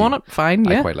 Like I if you want actually- it, fine.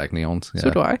 I Yeah, quite like neons. Yeah. so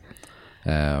do I.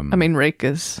 I mean, rake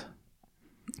is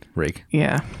Rake.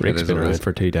 yeah. Rake's is been what it around is.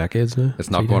 for 2 decades now.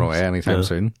 It's not 3 going decades. away anytime Yeah.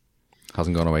 soon.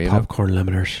 Hasn't gone away. Popcorn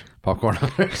limiters. Popcorn.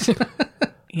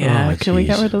 Yeah, Oh, can we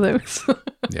get jeez. rid of those?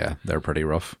 Yeah, they're pretty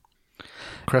rough.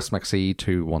 Chris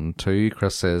McC212.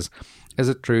 Chris says, is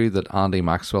it true that Andy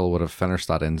Maxwell would have finished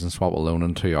that engine swap alone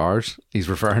in 2 hours? He's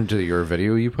referring to your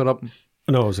video you put up.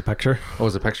 No, it was a picture. Oh,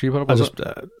 was it a picture you put up? I Was just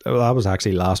it? that was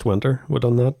actually last winter we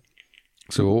done that.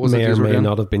 So what was May it or you were may doing?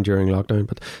 not have been during lockdown,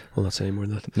 but we'll not say any more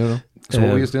than that. No. So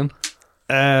what were you doing?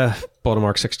 Bought a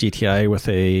Mark 6 GTI with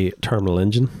a terminal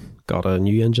engine. Got a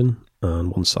new engine.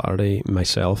 and one Saturday,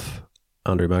 myself,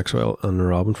 Andrew Maxwell, and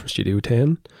Robin from Studio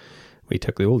 10, we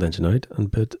took the old engine out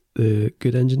and put the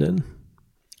good engine in.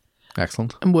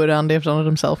 Excellent. And would Andy have done it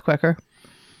himself quicker?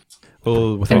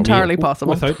 Well, without Entirely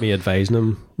possible. Without me advising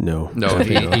him, no. No,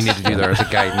 he needed you there as a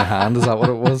guiding hand. Is that what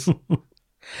it was?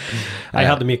 I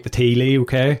had to make the tea, Lee,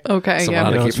 okay? Okay, Someone yeah. had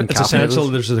to You know, keep him it's essential.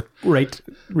 caffeinated. There's a right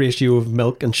ratio of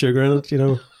milk and sugar in it, you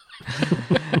know.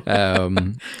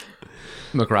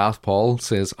 McGrath Paul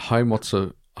says, how much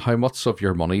of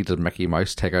your money did Mickey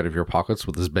Mouse take out of your pockets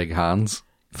with his big hands?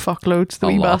 Fuckloads, the A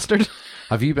wee lot. bastard.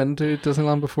 Have you been to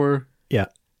Disneyland before? Yeah.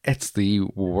 It's the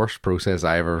worst process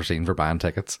I've ever seen for buying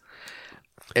tickets.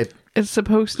 It's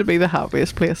supposed to be the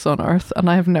happiest place on earth, and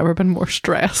I have never been more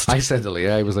stressed. I said to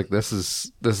Leah, I was like, this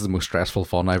is the most stressful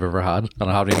fun I've ever had, and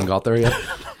I haven't even got there yet.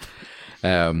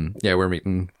 Yeah, we're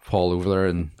meeting Paul over there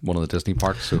in one of the Disney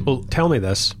parks. So Well, tell me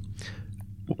this.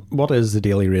 What is the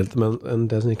daily rate at the minute in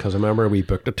Disney? Because I remember we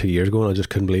booked it 2 years ago and I just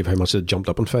couldn't believe how much it jumped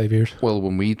up in 5 years. well,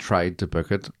 when we tried to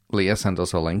book it, Leah sent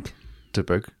us a link to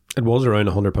book. It was around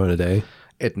 £100 a day.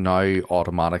 It now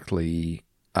automatically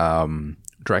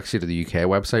directs you to the UK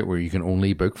website where you can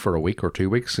only book for a week or 2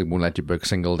 weeks. It won't let you book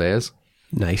single days.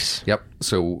 Nice. Yep.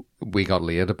 So we got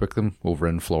Leah to book them over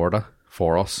in Florida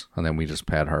for us, and then we just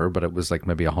paid her, but it was like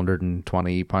maybe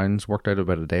 £120 worked out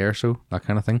about a day or so, that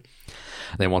kind of thing.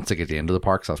 And then once they get you into the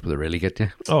parks, that's where they really get you.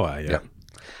 Oh, yeah. Yeah.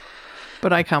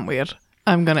 But I can't wait.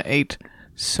 I'm going to eat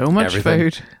so much Everything.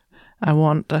 food. I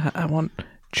want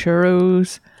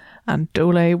churros and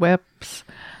Dole whips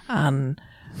and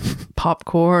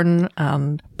popcorn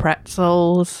and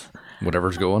pretzels,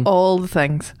 Whatever's going. all the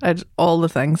things. All the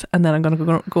things. And then I'm going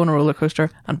to go on a roller coaster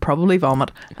and probably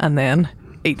vomit and then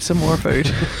eat some more food.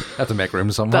 Have to make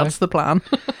room somehow. That's the plan.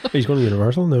 He's going to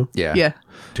Universal? No. Yeah. Yeah.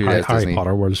 2 days Harry Disney.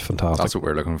 Potter World's fantastic. That's what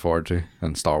we're looking forward to.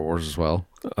 And Star Wars as well.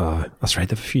 That's right.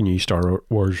 They have a few new Star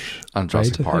Wars. And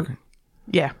Jurassic rides, I Park. think.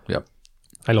 Yeah. Yep.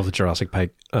 I love the Jurassic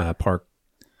Park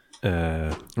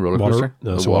Roller water. coaster.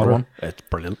 No, the it's water water one. It's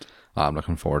brilliant. I'm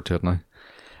looking forward to it now.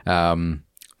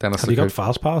 Dennis Have you got Lecoq-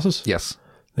 fast passes? Yes.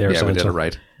 They're Yeah, we did it essential.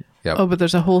 right. Yep. Oh, but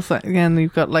there's a whole thing. Again,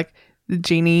 you've got like the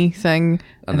Genie thing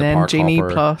And and the then Park Genie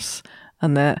Hopper. Plus.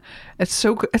 And it's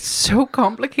so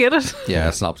complicated. Yeah,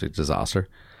 it's an absolute disaster.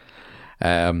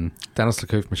 Dennis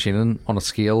Lecouf machining on a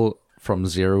scale from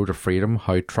 0 to freedom.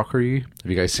 How truck are you?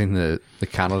 Have you guys seen the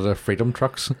Canada Freedom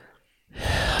trucks?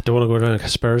 I don't want to go down a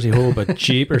conspiracy hole, but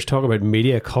Jeepers talk about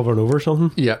media covering over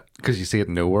something. Yeah, because you see it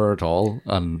nowhere at all.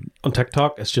 And On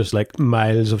TikTok, it's just like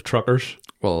miles of truckers.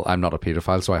 well, I'm not a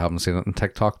paedophile, so I haven't seen it on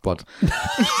TikTok, but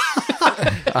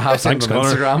I have seen Thanks, it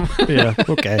on Connor. Instagram. Yeah,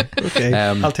 okay.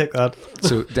 I'll take that.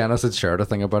 So Dennis had shared a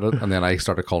thing about it, and then I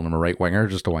started calling him a right winger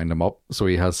just to wind him up. So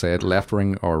he has said left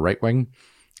wing or right wing,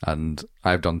 and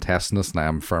I've done testing this, and I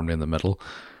am firmly in the middle.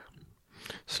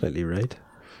 Slightly right.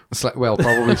 Well,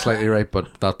 probably slightly right,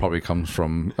 but that probably comes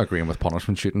from agreeing with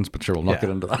punishment shootings. But sure, we'll not Yeah. get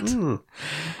into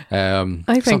that.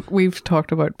 I think we've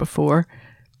talked about before.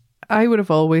 I would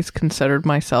have always considered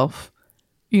myself,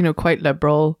 quite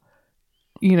liberal,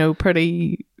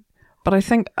 pretty. But I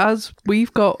think as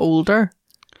we've got older,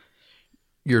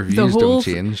 Your the views whole don't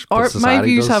change, but my society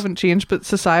views does. haven't changed, but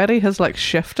society has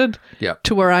shifted Yeah,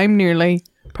 to where I'm nearly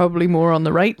probably more on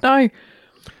the right now.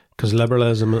 Because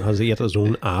liberalism has ate its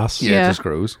own ass. yeah, Yeah. it just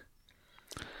grows.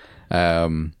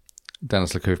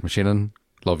 Dennis Lecouf machining.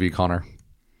 Love you, Connor.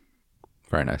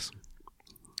 Very nice.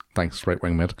 Thanks, right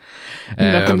wing mate.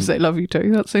 You're not going to say love you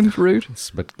too. That seems rude. It's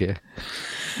a bit gay.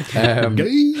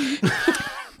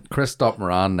 Chris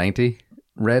Moran 90.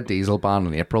 Red diesel ban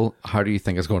in April. How do you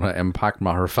think it's going to impact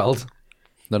Matterfeld?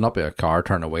 There'll not be a car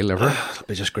turn a wheel ever. It'll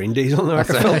be just green diesel now.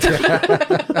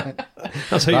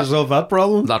 That's how you solve that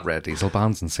problem. That red diesel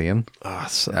ban's insane. I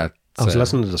was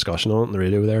listening to the discussion on it on the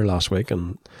radio there last week,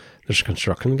 and there's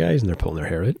construction guys and they're pulling their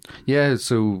hair out. Yeah,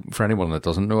 so for anyone that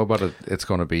doesn't know about it, it's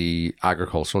going to be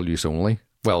agricultural use only.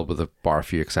 Well, with a bar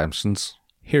few exceptions.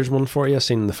 Here's one for you.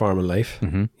 Seen the Farming Life.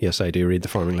 Mm-hmm. Yes, I do read the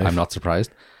Farming Life. I'm not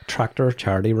surprised. Tractor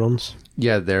charity runs.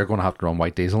 Yeah, they're going to have to run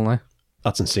white diesel now.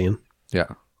 That's insane. Yeah.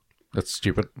 That's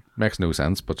stupid. Makes no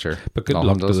sense, but sure. But good Nothing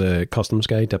luck to does. the customs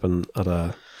guy dipping at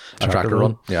a tractor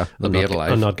run. Yeah, they'll and be not,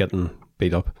 alive. and not getting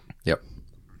beat up. Yep.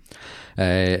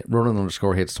 Ronan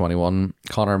 _ hates 21.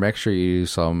 Connor, make sure you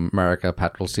use some America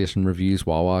petrol station reviews,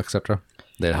 Wawa, etc.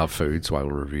 They'll have food, so I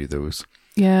will review those.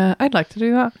 Yeah, I'd like to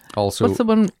do that. Also, What's the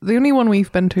one? The only one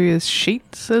we've been to is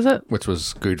Sheets, is it? which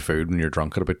was good food when you're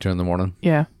drunk at about 2 a.m.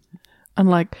 Yeah. And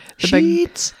the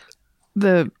Sheets.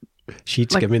 the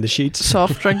Sheets, Like- give me the sheets.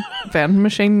 soft drink vending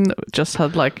machine that just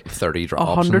had 30 drop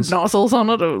 100 options. nozzles on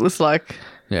it. It was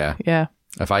Yeah. yeah.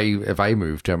 If I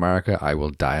move to America, I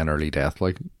will die an early death.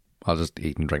 Like, I'll just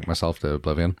eat and drink myself to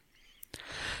oblivion.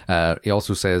 He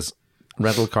also says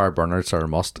rental car burnouts are a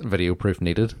must. Video proof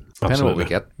needed. Depending on what we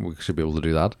get, we should be able to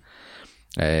do that.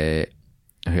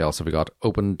 Who else have we got?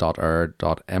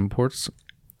 Open.air.imports.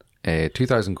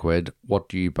 2,000 quid. What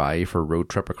do you buy for a road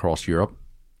trip across Europe?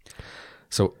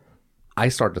 So I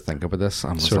started to think about this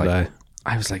and was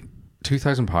I was like,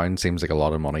 £2,000 seems like a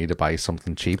lot of money to buy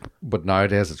something cheap, but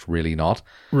nowadays it's really not.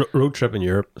 Road trip in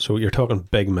Europe, so you're talking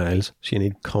big miles, so you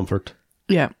need comfort.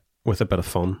 Yeah. With a bit of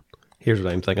fun. Here's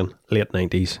what I'm thinking: late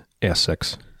 90s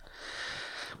S6.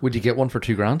 Would you get one for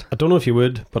 $2,000? I don't know if you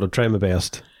would, but I'll try my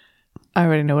best. I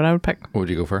already know what I would pick. What would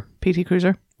you go for? PT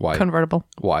Cruiser. Why? Convertible.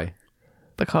 Why?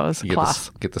 Because You class.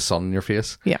 get the sun in your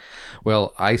face. Yeah.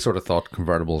 Well, I sort of thought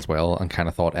convertible as well, and kind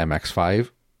of thought MX-5.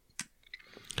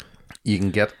 You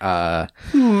can get well,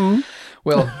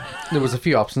 there was a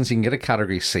few options. You can get a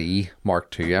Category C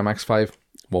Mark II MX-5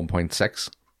 1.6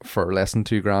 for less than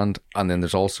 $2,000, and then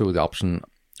there's also the option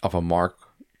of a Mark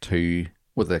II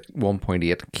with a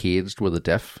 1.8 caged with a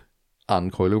diff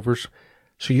and coilovers.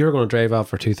 So you're going to drive out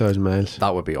for 2,000 miles?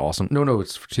 That would be awesome. No,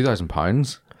 it's for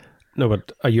 £2,000. No,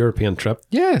 but a European trip?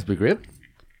 Yeah, it'd be great.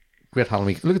 Great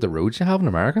Halloween. Look at the roads you have in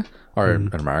America, or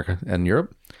in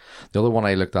Europe. The other one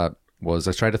I looked at was,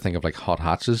 I tried to think of like hot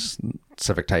hatches.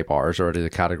 Civic Type R is already the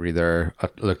category there. I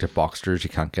looked at Boxsters, you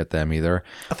can't get them either.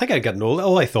 I think I'd get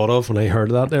all I thought of when I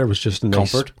heard that there was just a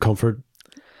nice comfort.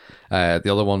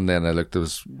 The other one then I looked at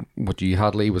was, what you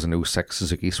had, Lee, was an 06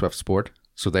 Suzuki Swift Sport.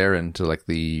 So they're into like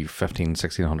the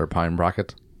 £1,500-1,600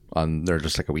 bracket, and they're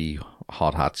just like a wee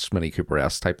hot hatch Mini Cooper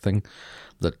S type thing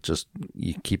that just,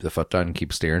 you keep the foot down and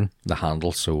keep steering. The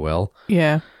handles so well.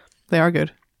 Yeah, they are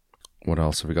good. What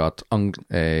else have we got?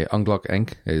 Unglock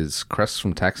Inc. is Chris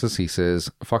from Texas. He says,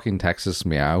 fucking Texas,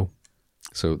 meow.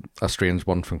 So a strange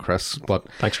one from Chris. But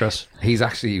thanks, Chris. He's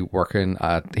actually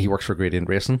he works for Gradient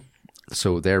Racing.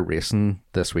 So they're racing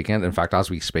this weekend. In fact, as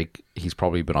we speak, he's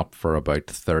probably been up for about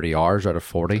 30 hours out of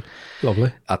 40.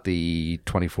 Lovely. At the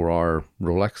 24-hour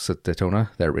Rolex at Daytona.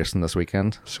 They're racing this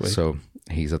weekend. Sweet. So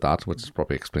he's at that, which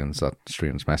probably explains that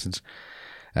strange message.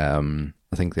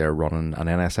 I think they're running an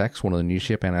NSX, one of the new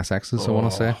shape NSXs, I want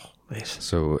to say. Nice.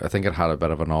 So I think it had a bit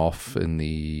of an off in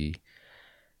the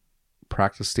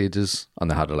practice stages, and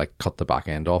they had to like cut the back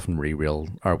end off and re-weld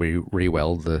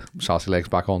the chassis legs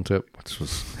back onto it, which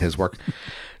was his work.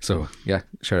 So yeah,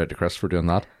 shout out to Chris for doing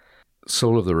that.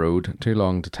 Soul of the Road, too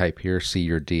long to type here, see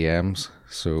your DMs.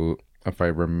 So if I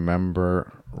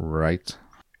remember right,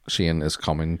 Shane is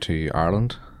coming to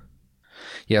Ireland.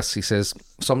 Yes, he says,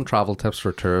 some travel tips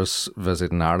for tourists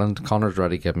visiting Ireland. Connor's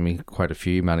already given me quite a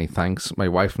few. Many thanks. My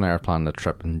wife and I are planning a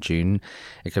trip in June.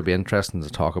 It could be interesting to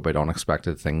talk about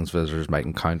unexpected things visitors might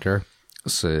encounter.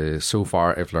 So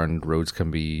far, I've learned roads can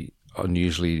be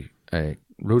unusual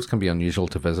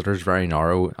to visitors, very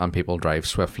narrow, and people drive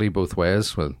swiftly both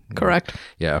ways. Well, correct.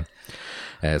 Yeah.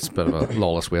 It's a bit of a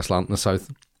lawless wasteland in the south.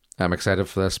 I'm excited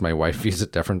for this. My wife views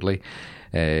it differently.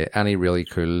 Any really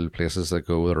cool places that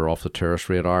are off the tourist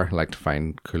radar, I like to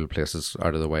find cool places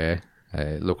out of the way.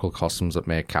 Local customs that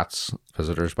may catch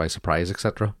visitors by surprise,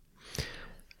 etc.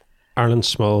 Ireland's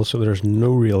small, so there's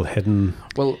no real hidden...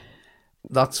 Well,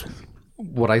 that's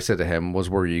what I said to him was,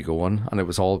 where are you going? And it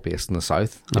was all based in the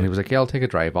south. And he was like, yeah, I'll take a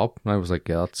drive up. And I was like,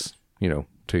 yeah, that's,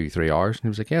 2-3 hours. And he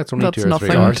was like, yeah, it's only that's 2 or 3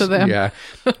 hours. nothing to them. Yeah.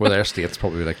 Well, their state's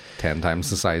probably like 10 times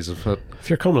the size of it. If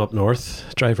you're coming up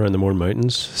north, drive around the Mourne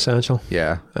Mountains, essential.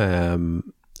 Yeah. And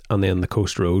then the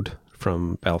coast road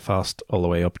from Belfast all the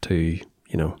way up to,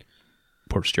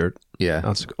 Port Stewart. Yeah.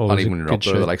 That's And always even when you're up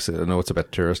there, I know it's a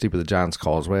bit touristy, but the Giant's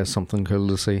Causeway is something cool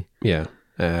to see. Yeah.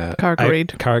 Carrick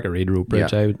Reid Road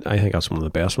Bridge. Yeah. I think that's one of the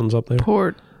best ones up there.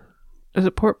 Is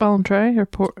it Port Ballantrae or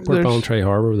Port Ballantrae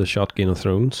Harbour with the shot Game of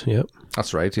Thrones? Yeah.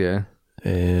 That's right, yeah.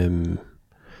 There's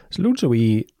loads of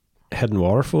wee hidden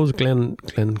waterfalls.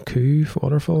 Glencoo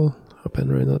waterfall up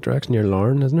in around that direction near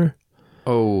Larne, isn't there?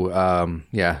 Oh,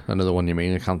 yeah, another one you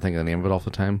mean. I can't think of the name of it off the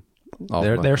time.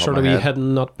 They're sort of wee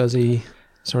hidden, not busy,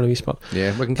 sort of wee spot.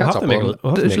 Yeah, we can catch up on it.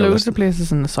 There's loads of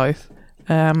places in the south.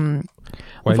 Wild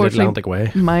Atlantic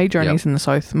Way. My journeys in the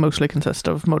south mostly consist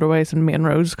of motorways and main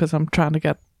roads because I'm trying to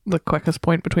get the quickest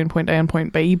point between point A and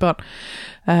point B. But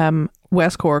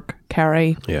West Cork,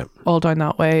 Kerry, all down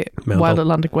that way. Mental. Wild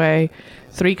Atlantic Way.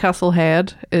 Three Castle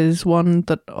Head is one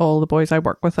that all the boys I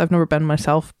work with, I've never been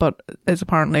myself, but is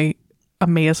apparently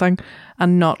amazing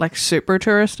and not like super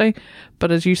touristy.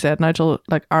 But as you said, Nigel,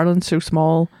 like Ireland's so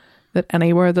small that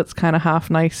anywhere that's kind of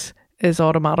half nice is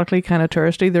automatically kind of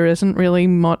touristy. There isn't really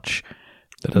much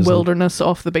wilderness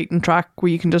off the beaten track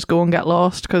where you can just go and get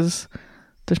lost because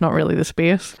there's not really the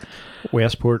space.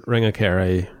 Westport, Ring of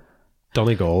Kerry,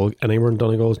 Donegal, anywhere in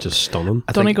Donegal is just stunning.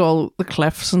 Donegal, the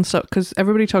cliffs and stuff, because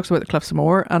everybody talks about the Cliffs of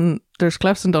Moher, and there's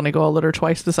cliffs in Donegal that are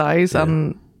twice the size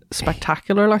and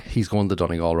spectacular. Like He's going to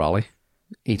Donegal Rally.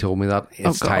 He told me that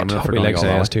it's God. time for Probably like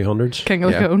Donegal Rally. AS200s. King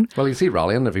of the Cone. Well, you see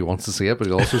rallying if he wants to see it, but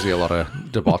he'll also see a lot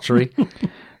of debauchery.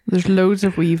 There's loads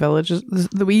of wee villages.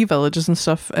 The wee villages and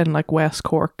stuff in like West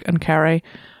Cork and Kerry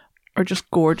are just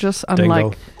gorgeous. And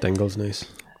like Dingle's nice.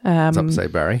 It's up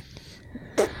beside Barry.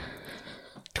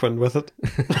 Twinned with it.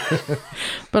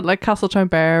 but like Castletown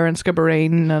Bear and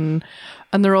Skibbereen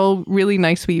and they're all really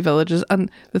nice wee villages. And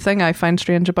the thing I find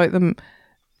strange about them,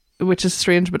 which is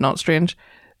strange but not strange,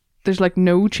 there's like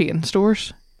no chain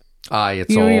stores. Aye,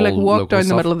 it's You know, all you like walk local down the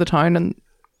stuff. middle of the town and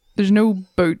there's no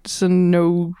Boots and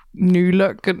no New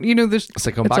Look, and you know, there's It's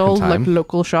like going it's back all in time. like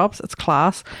local shops. It's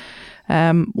class.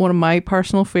 One of my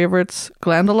personal favourites,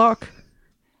 Glendalough,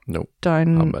 No.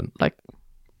 down Haven't been. like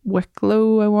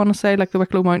Wicklow, I want to say, like the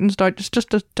Wicklow Mountains, down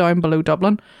just down below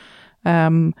Dublin.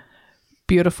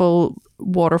 Beautiful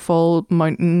waterfall,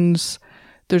 mountains.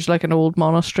 There's like an old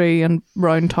monastery and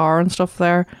round tower and stuff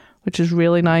there, which is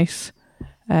really nice.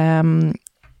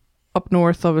 Up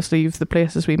north, obviously, you've the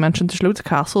places we mentioned. There's loads of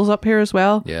castles up here as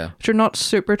well, Yeah. which are not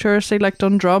super touristy like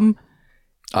Dundrum.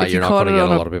 Aye, If you're you not caught going to it get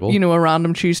on a lot of people. You know, a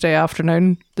random Tuesday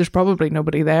afternoon, there's probably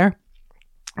nobody there.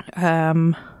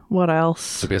 What else?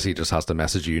 So basically, he just has to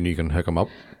message you and you can hook him up.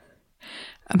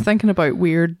 I'm thinking about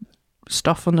weird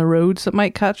stuff on the roads that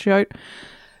might catch you out.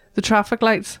 The traffic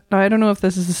lights. Now, I don't know if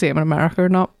this is the same in America or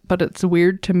not, but it's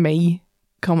weird to me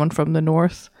coming from the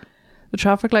north. The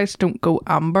traffic lights don't go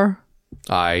amber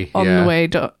Aye, on yeah. the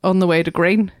way to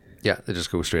green. Yeah, they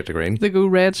just go straight to green. They go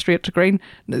red straight to green.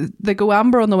 They go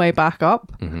amber on the way back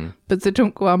up, but they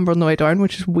don't go amber on the way down,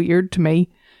 which is weird to me.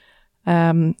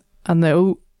 And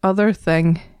the other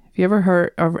thing, have you ever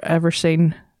heard or ever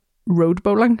seen road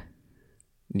bowling?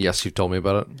 Yes, you've told me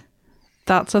about it.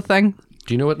 That's a thing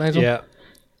Do you know it, Nigel? Yeah.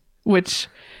 which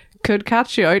could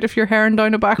catch you out if you're herring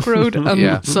down a back road and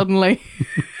Yeah. suddenly.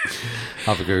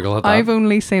 Have a Google at that. I've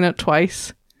only seen it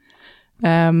twice.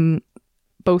 Once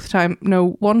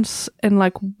in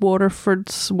like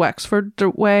Waterford's Wexford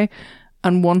way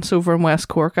and once over in West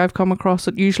Cork. I've come across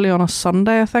it usually on a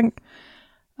Sunday, I think.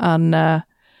 And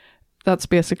that's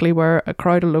basically where a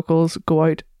crowd of locals go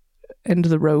out into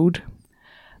the road.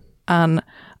 And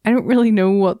I don't really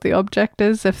know what the object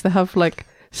is, if they have like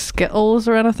skittles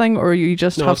or anything, or you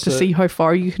just have to see how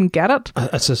far you can get it.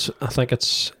 I think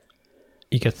it's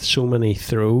you get so many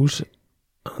throws.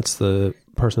 It's the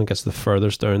person that gets the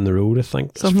furthest down the road, I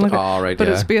think. Something like Oh, that. right, But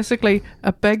yeah. it's basically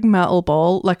a big metal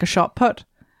ball, like a shot put,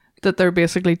 that they're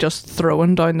basically just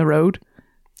throwing down the road.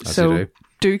 As So you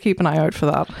do keep an eye out for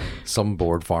that. Some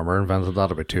bored farmer invented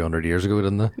that about 200 years ago,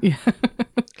 didn't they?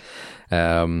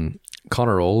 Yeah.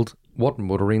 Connor Old, what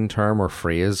motoring term or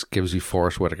phrase gives you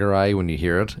Forrest Whitaker eye when you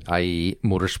hear it, i.e.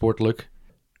 motorsport look?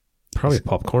 Probably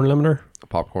popcorn limiter. A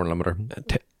popcorn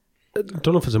limiter. I don't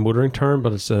know if it's a motoring term,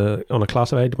 but it's on a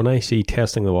classified. When I see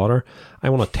testing the water, I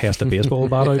want to test a baseball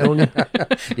bat out on you.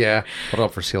 Yeah, put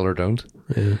up for sale or don't.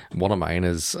 Yeah. One of mine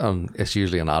is, it's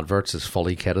usually in adverts, is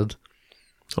fully kitted.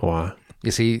 Oh, wow.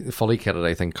 You see, fully kitted,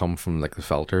 I think, come from like the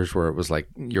filters where it was like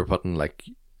you're putting like,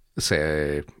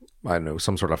 say, I don't know,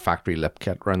 some sort of factory lip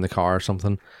kit around the car or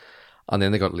something. And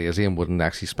then they got lazy and wouldn't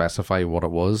actually specify what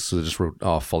it was. So they just wrote,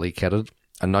 fully kitted.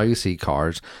 And now you see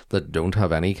cars that don't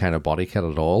have any kind of body kit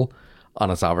at all.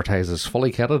 And it's advertised as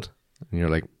fully kitted. And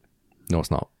you're like, no, it's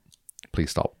not.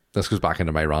 Please stop. This goes back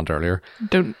into my rant earlier.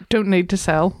 Don't need to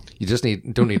sell. You just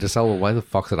don't need to sell. Well, why the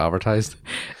fuck's it advertised?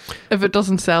 If it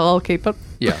doesn't sell, I'll keep it.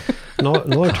 Yeah.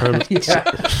 Another term.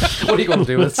 What are you going to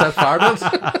do with it? Set fire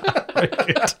to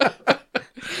it?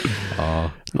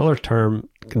 Another term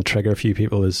can trigger a few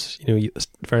people is,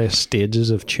 various stages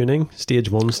of tuning.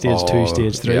 Stage 1, stage 2,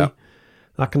 stage 3. Yeah.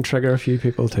 That can trigger a few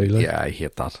people too. Like. Yeah, I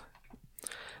hate that.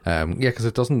 Because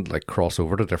it doesn't like cross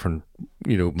over to different,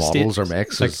 models or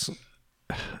makes. like-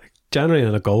 Generally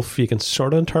in a Golf, you can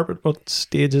sort of interpret what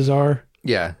stages are.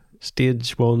 Yeah,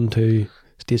 Stage 1 to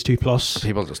stage 2 plus.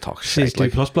 people just talk Stage shit. 2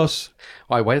 Like, plus plus.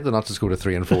 why did they not just go to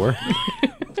 3 and 4?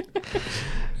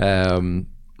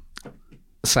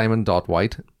 Simon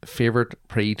White, favorite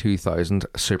pre-2000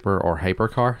 super or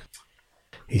hypercar?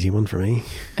 Easy one for me.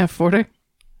 F40.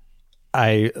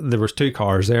 There was two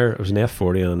cars there. It was an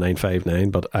F40 and a 959,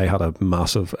 but I had a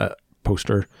massive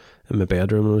poster in my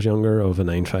bedroom when I was younger of a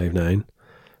 959.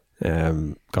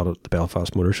 Got it at the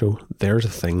Belfast Motor Show. There's a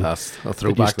thing. That's a it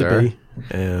throwback used to there. be.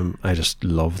 I just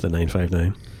love the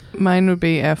 959. Mine would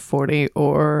be F40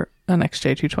 or an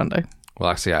XJ220. Well,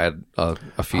 actually, I had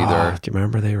a few Do there. you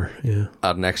remember they were? Yeah. I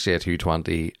had an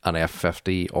XJ220, an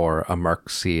F50, or a Merc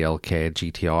CLK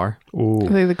GTR. Oh, Are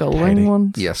they the Gullwing Heidi.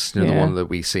 ones? Yes, you know, the one that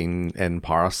we seen in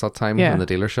Paris that time Yeah. in the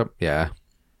dealership. Yeah,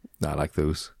 I like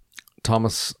those.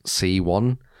 Thomas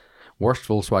C1, worst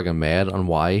Volkswagen made and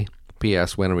why?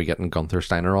 P.S. When are we getting Gunther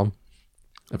Steiner on?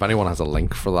 If anyone has a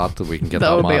link for that we can get That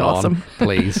that, would be man awesome. on,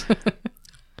 please.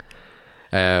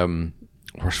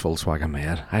 Worst Volkswagen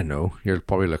made? I know. You're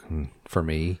probably looking for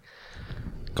me.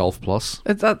 Golf Plus.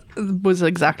 That was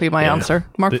exactly my Yeah. answer.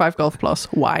 Mark 5 Golf Plus.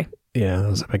 Why? yeah,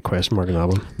 that's a big question mark in that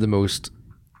one. The most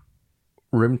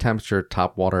room temperature,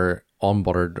 tap water,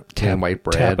 unbuttered, plain white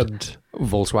bread Tepid.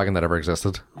 Volkswagen that ever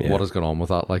existed. Yeah. What is going on with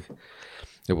that? Like,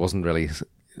 it wasn't really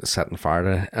setting fire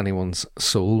to anyone's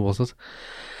soul, was it?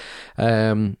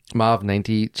 Mav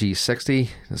 90 G60.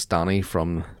 It's Danny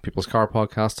from People's Car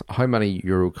Podcast. How many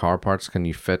Euro car parts can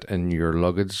you fit in your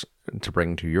luggage to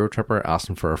bring to Eurotripper?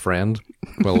 Asking for a friend.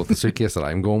 Well, with the suitcase that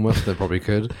I'm going with, they probably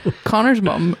could. Connor's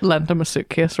mum lent him a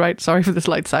suitcase, right? Sorry for this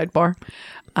light sidebar.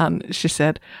 And she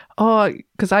said, oh,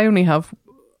 because I only have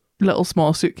little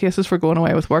small suitcases for going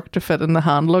away with work to fit in the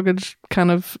hand luggage kind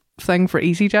of thing for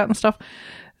EasyJet and stuff.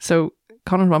 So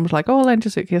Connor's mum was like, oh, I'll lend you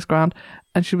a suitcase, grand.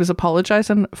 And she was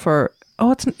apologising for,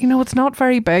 oh, it's not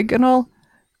very big and all.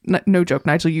 No joke,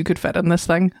 Nigel, you could fit in this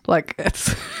thing. Like,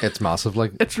 It's massive,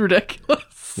 like, it's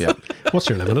ridiculous. yeah. What's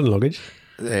your limit in luggage?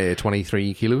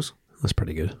 23 kilos. That's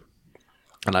pretty good.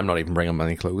 And I'm not even bringing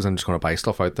many clothes. I'm just going to buy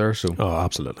stuff out there. So, Oh,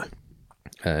 absolutely.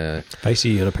 uh, If I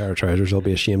see you in a pair of trousers, I'll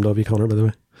be ashamed of you, Connor, by the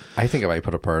way. I think if I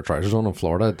put a pair of trousers on in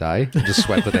Florida, I'd die. I'd just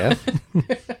sweat to death.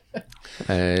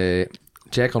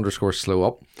 Jack _ slow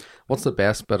up. What's the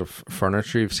best bit of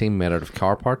furniture you've seen made out of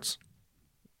car parts?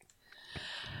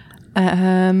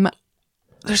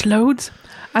 There's loads.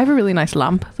 I have a really nice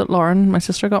lamp that Lauren, my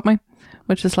sister, got me,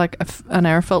 which is like an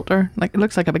air filter. Like, it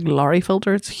looks like a big lorry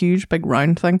filter. It's a huge, big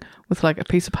round thing with like a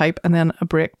piece of pipe and then a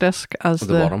brake disc as At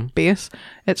the the bottom. base.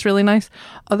 It's really nice.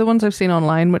 Other ones I've seen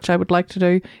online, which I would like to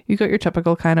do, you got your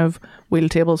typical kind of wheel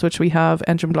tables, which we have,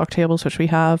 engine block tables, which we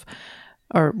have,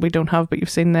 or we don't have, but you've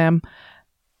seen them.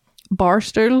 Bar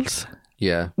stools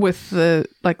Yeah. with the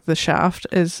shaft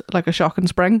is like a shock and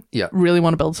spring. Yeah. Really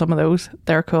want to build some of those.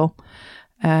 They're cool.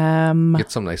 A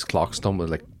Get some nice clocks done with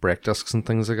like brake discs and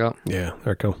things like that. Yeah,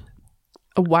 they're cool.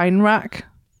 wine rack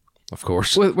Of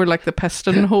course. where like the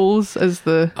piston holes is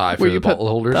the Aye, for where the you put bottle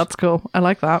holders. That's cool. I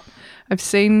like that. I've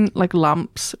seen like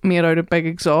lamps made out of big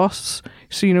exhausts.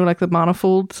 So like the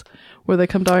manifolds where they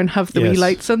come down have the wee Yes.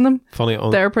 lights in them. Funny,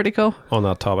 They're pretty cool. on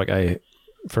that topic,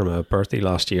 for my birthday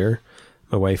last year,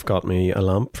 my wife got me a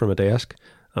lamp from a desk,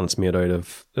 and it's made out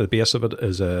of, the base of it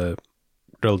is a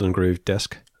drilled and grooved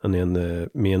disc, and then the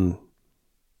main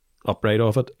upright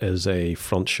of it is a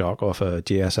front shock off a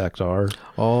GSXR,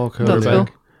 Oh, cool. That's big. cool.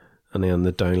 And then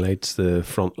the downlight's the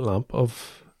front lamp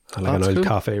of like That's an old cool.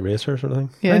 cafe racer sort of thing.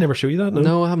 Yeah. I never show you that, no?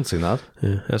 No, I haven't seen that.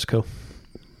 Yeah, that's cool.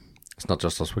 It's not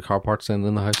just us with car parts in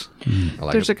the house. I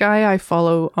like There's it. a guy I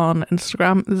follow on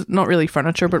Instagram. It's not really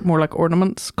furniture, but more like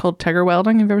ornaments, called Tigger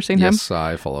Welding. Have you ever seen him? Yes,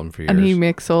 I follow him for years. And he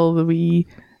makes all the wee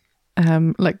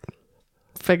like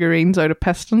figurines out of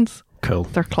pistons. Cool.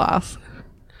 They're class.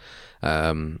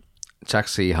 Jack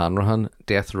C. Hanrahan,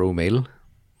 Death Row Meal.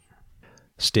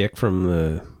 Steak from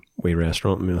the wee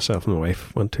restaurant myself and my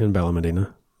wife went to in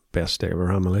Ballamedina. Best steak I've ever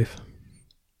had in my life.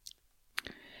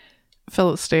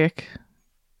 Fillet steak,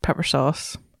 pepper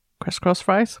sauce, crisscross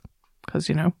fries, because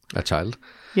A child.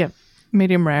 yeah,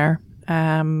 medium rare.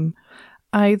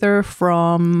 Either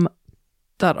from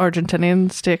that Argentinian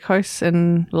steakhouse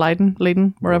in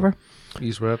Leiden, wherever,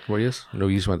 You were at, were you? No,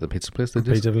 you went to the pizza place, did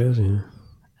you? Pizza place,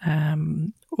 yeah.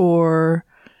 or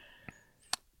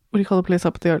what do you call the place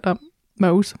up at the outlet?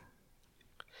 Moe's.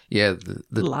 Yeah,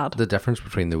 Lad. the difference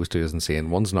between those two is insane.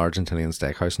 One's an Argentinian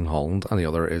steakhouse in Holland, and the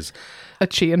other is A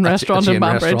chain restaurant a in chain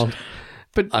Banbridge. restaurant.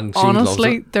 But And she loves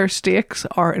honestly, it. their steaks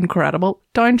are incredible.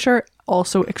 Downshire,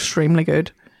 also extremely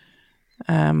good.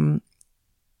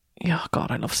 Yeah,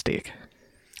 God, I love steak.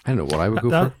 I don't know what I would go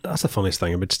for. That's the funniest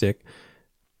thing about steak.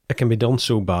 It can be done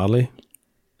so badly,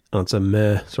 and it's a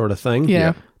meh sort of thing.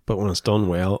 Yeah. But when it's done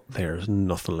well, there's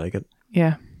nothing like it.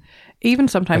 Yeah. Even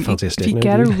sometimes, I fancy a if steak you now,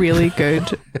 get a do you? really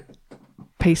good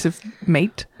piece of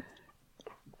meat,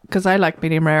 because I like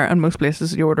medium rare, and most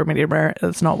places you order medium rare,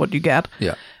 it's not what you get.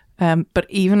 Yeah. But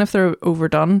even if they're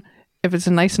overdone, if it's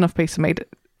a nice enough piece of meat,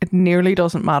 it nearly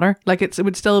doesn't matter. Like it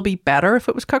would still be better if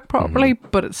it was cooked properly,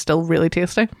 but it's still really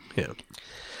tasty. Yeah.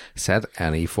 Set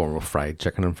any form of fried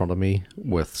chicken in front of me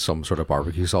with some sort of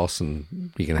barbecue sauce,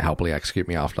 and you can happily execute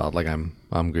me after that. Like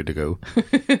I'm good to go.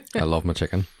 I love my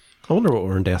chicken. I wonder what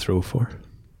we're in death row for.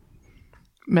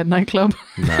 Midnight Club.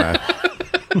 Nah.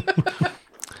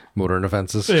 Motoring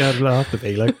offences. Yeah, it'll have to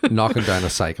be like Knocking down a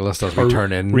cyclist as we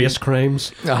turn in. race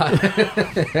crimes.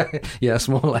 Yes,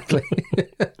 more likely.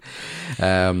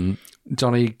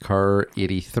 Johnny Kerr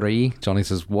 83. Johnny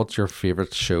says, "What's your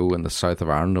favourite show in the south of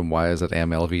Ireland and why is it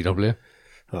MLVW?"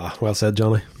 Ah, well said,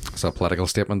 Johnny. It's a political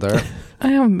statement there. I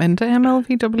haven't been to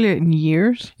MLVW in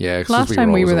years. Yeah, 'cause Last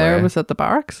time we were there away. was at the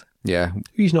barracks. Yeah,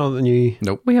 He's not the new.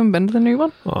 nope. We haven't been to the new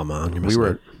one. Oh man, you're We missing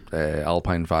were out. at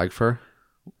Alpine Fag Fair,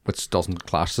 which doesn't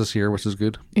clash this year, which is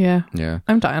good. Yeah. Yeah.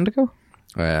 I'm dying to go.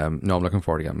 No, I'm looking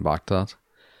forward to getting back to that.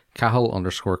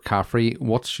 Cahill_Caffrey,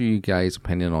 what's you guys'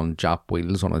 opinion on Jap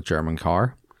wheels on a German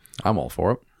car? I'm all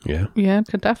for it. Yeah, Yeah, it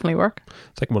could definitely work.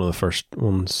 I think one of the first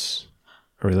ones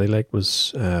I really liked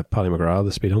was Paddy McGrath,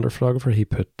 the Speed Hunter photographer. He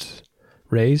put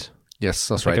Rays. Yes,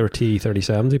 that's Like right. they were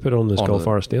T37s. He put on his On Gulf the-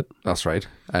 R8. That's right.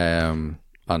 And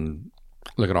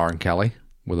look at Aaron Kelly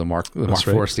with the Mark That's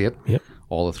 4 right. Estate. Yep.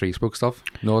 All the 3-spoke stuff.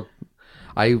 No,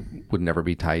 I would never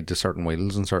be tied to certain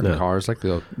wheels in certain No. cars. Like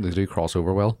they do cross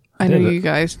over well. I know Yeah, but- you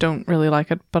guys don't really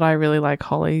like it, but I really like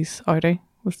Holly's Audi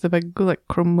with the big like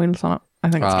chrome wheels on it.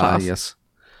 I think it's class. Yes.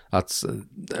 That's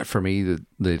for me.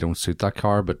 They don't suit that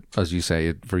car, but as you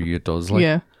say, for you it does. Like,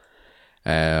 Yeah.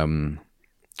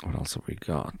 What else have we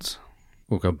got?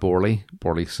 We've got Borley.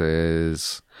 Borley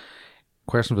says,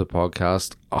 question for the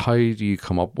podcast: how do you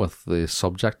come up with the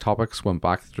subject topics? Went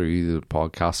back through the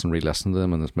podcast and re-listened to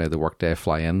them, and it's made the workday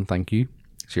fly in. Thank you.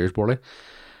 Cheers, Borley.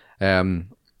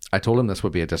 I told him this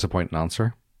would be a disappointing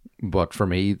answer, but for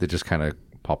me, they just kind of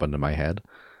pop into my head.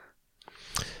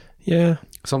 Yeah,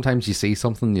 Sometimes you see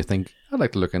something and you think, I'd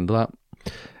like to look into that.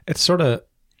 it's sort of.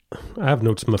 I have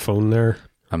notes on my phone there,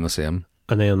 I'm the same.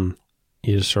 and then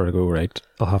you just sort of go, right,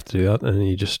 I'll have to do that, and then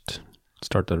you just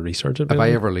start to research it. If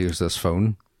I ever lose this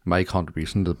phone, my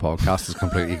contribution to the podcast is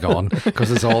completely gone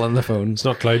because it's all in the phone. It's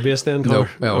not cloud based then, No, Connor?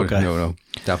 no, Okay. no,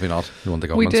 definitely not. You want the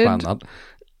We government to spend did- that?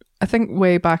 I think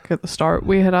way back at the start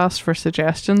we had asked for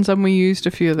suggestions and we used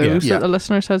a few of those Yeah. that the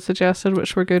listeners had suggested,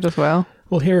 which were good as well.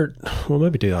 Well, here, we'll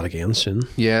maybe do that again soon.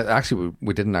 Yeah, actually,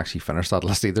 we didn't actually finish that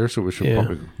list either, so we should Yeah.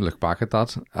 probably look back at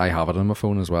that. I have it on my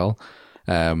phone as well.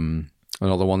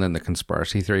 Another one in the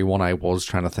conspiracy theory one, I was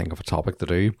trying to think of a topic to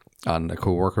do, and a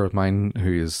co-worker of mine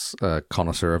who is a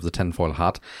connoisseur of the tinfoil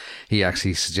hat, he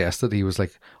actually suggested, he was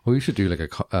like, oh, you should do like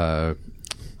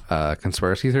a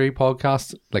conspiracy theory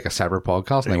podcast, like a separate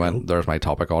podcast. And I went, there's my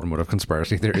topic, automotive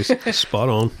conspiracy theories. Spot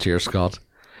on. Cheers, Scott.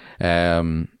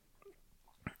 Here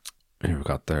we've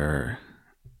got there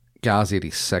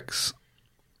Gaz86.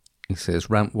 He says,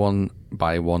 rent one,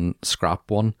 buy one,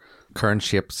 scrap one. Current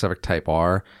shape Civic Type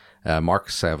R, Mark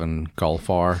 7 Golf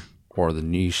R, or the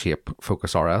new shape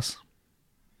Focus RS.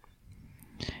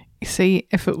 You see,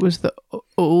 if it was the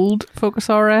old Focus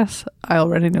RS, I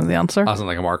already know the answer. As in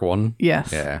like a Mark 1.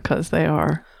 Yes, Yeah. because they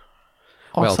are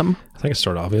Well, awesome. I think it's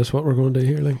sort of obvious what we're going to do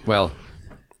here. Like, Well,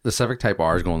 the Civic Type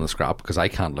R is going to the scrap because I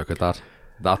can't look at that.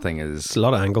 That thing is, it's a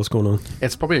lot of angles going on.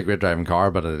 it's probably a great driving car,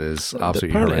 but it is absolutely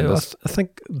Apparently, horrendous. I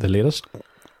think the latest.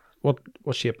 What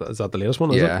shape is that? The latest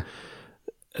one? Is Yeah. it?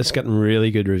 It's getting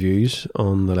really good reviews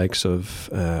on the likes of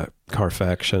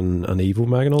Carfax and Evo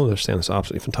Magnol. They're saying it's an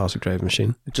absolutely fantastic driving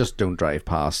machine. Just don't drive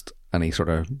past any sort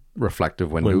of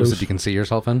reflective windows, Windows. that you can see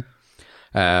yourself in.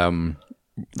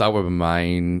 That would be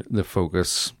mine. The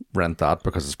Focus, rent that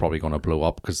because it's probably going to blow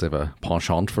up because they have a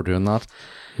penchant for doing that.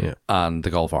 Yeah, And the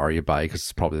Golf R you buy because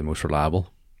it's probably the most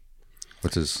reliable,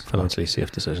 which is financially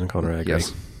safe decision, Connor. I agree.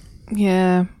 yes.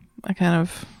 Yeah, I kind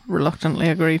of reluctantly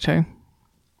agree too.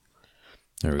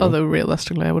 There we go. Although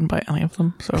realistically, I wouldn't buy any of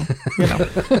them. So, you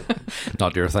know,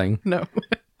 Not your thing. no.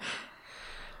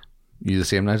 You the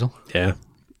same, Nigel? Yeah.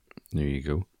 There you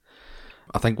go.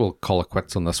 I think we'll call it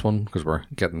quits on this one because we're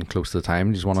getting close to the time.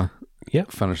 You just want to Yeah.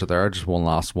 finish it there. Just one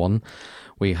last one.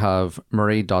 We have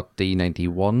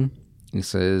Murray.D91. He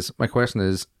says, my question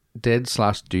is,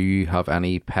 do you have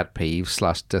any pet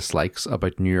peeves / dislikes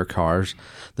about newer cars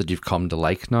that you've come to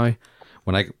like now?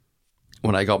 When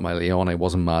I got my Leon, I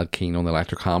wasn't mad keen on the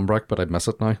electric handbrake, but I miss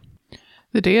it now.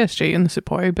 The DSG and the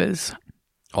Superb is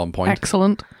On point.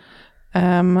 excellent.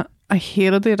 I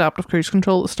hated the adaptive cruise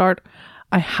control at the start.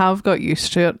 I have got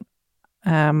used to it.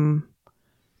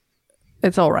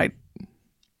 It's all right.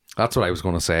 That's what I was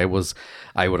going to say, was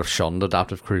I would have shunned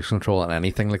adaptive cruise control and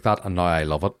anything like that, and now I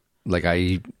love it. Like,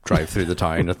 I drive through the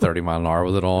town at 30 mile an hour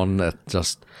with it on.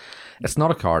 It's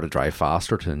not a car to drive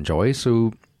fast or to enjoy,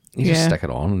 so you just Yeah. stick it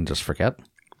on and just forget.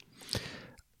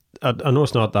 I know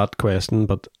it's not that question,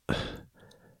 but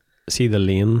see the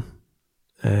lane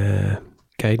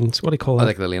guidance. What do you call I that?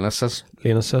 like the lane assist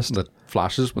Lane assist. that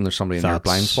flashes when there's somebody in your That's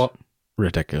blind spot.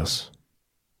 ridiculous.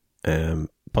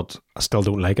 but I still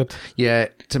don't like it. Yeah,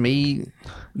 to me,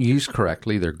 used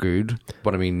correctly, they're good.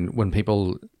 But I mean, when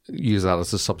people use that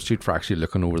as a substitute for actually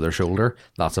looking over their shoulder,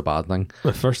 that's a bad thing.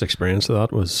 My first experience of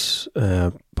that was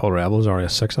Paul Rebel's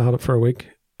RS6. I had it for a week,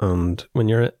 and when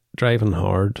you're driving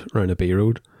hard around a B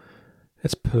road,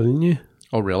 it's pulling you,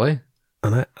 Oh, really?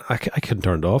 and I couldn't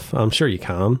turn it off. I'm sure you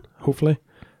can, hopefully,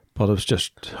 but it was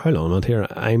just, how long am I here?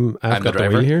 I've I'm the got the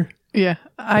driver. wheel here. Yeah,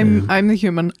 I'm the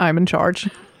human. I'm in charge.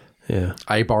 Yeah.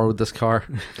 I borrowed this car.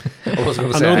 I was going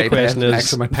to I say know I the question paid is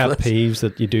X amount for pet this. peeves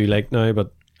that you do like now,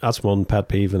 but that's one pet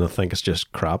peeve, and I think it's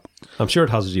just crap. I'm sure it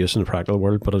has its use in the practical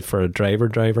world, but for a driver,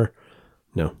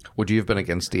 no. Would you have been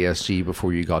against DSG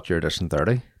before you got your Edition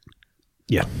 30?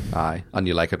 Yeah. Aye. And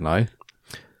you like it now?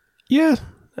 Yeah.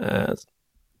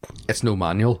 It's no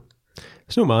manual.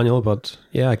 It's no manual, but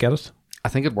yeah, I get it. I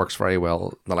think it works very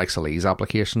well. The likes of Lee's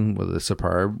application with the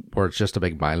Superb, where it's just a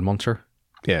big mile muncher.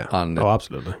 Yeah. And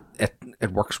absolutely.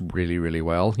 It works really, really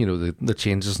well. You know, the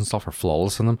changes and stuff are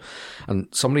flawless in them. And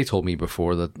somebody told me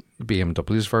before that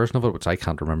BMW's version of it, which I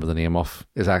can't remember the name of,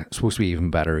 is supposed to be even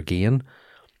better again.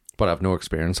 But I have no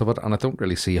experience of it, and I don't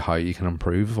really see how you can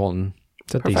improve on.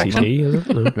 Is that Perfection. DCT, is it?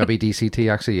 No. Maybe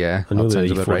DCT, actually, yeah. I know That the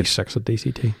sounds about right. E46 at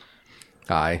DCT.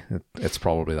 Aye, it's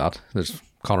probably that. There's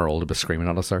Connor Oldham screaming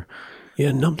at us there.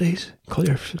 Yeah, numpties. Call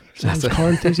your car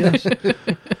enthusiast.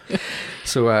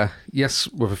 So, yes,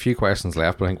 we have a few questions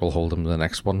left, but I think we'll hold them to the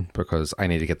next one because I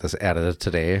need to get this edited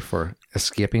today for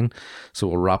escaping. So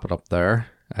we'll wrap it up there.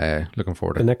 Looking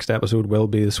forward The to it. next episode will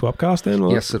be the Swapcast then,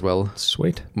 will Yes, it will. it?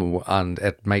 Sweet. And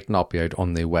it might not be out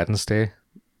on the Wednesday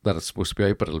that it's supposed to be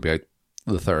out, but it'll be out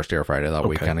the Thursday or Friday that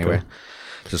week Okay, anyway. cool.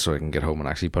 Just so I can get home and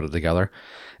actually put it together.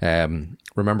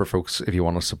 Remember, folks, if you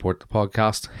want to support the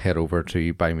podcast, head over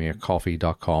to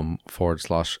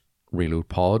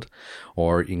buymeacoffee.com/reloadpod,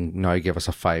 or you can now give us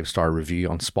a 5-star review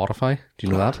on Spotify. Do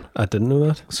you know that? I didn't know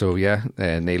that. So yeah,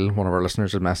 Neil, one of our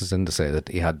listeners, had messaged in to say that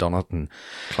he had done it, and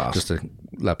Class. just to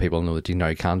let people know that you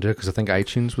now can do it, because I think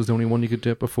iTunes was the only one you could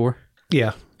do it before.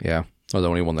 Yeah. Yeah, or the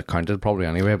only one that counted probably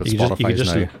anyway. But You could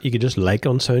Spotify's now. just like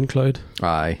on SoundCloud,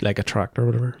 Aye, like a track or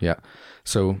whatever. yeah.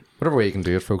 So whatever way you can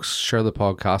do it, folks, share the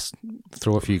podcast,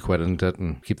 throw a few quid into it,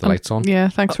 and keep the lights on. Yeah,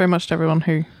 thanks very much to everyone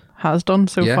who has done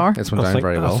so Yeah, far. it's went down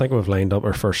very well. I think we've lined up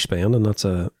our first spend, and that's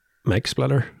a mic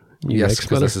splitter. New Yes, mic because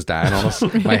splitter. this is dying on us.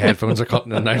 My headphones are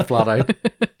cutting it now flat out.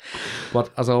 But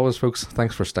as always, folks,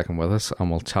 thanks for sticking with us, and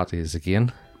we'll chat to you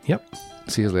again. Yep.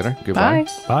 See you later. Goodbye.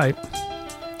 Bye.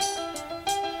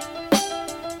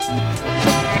 Bye.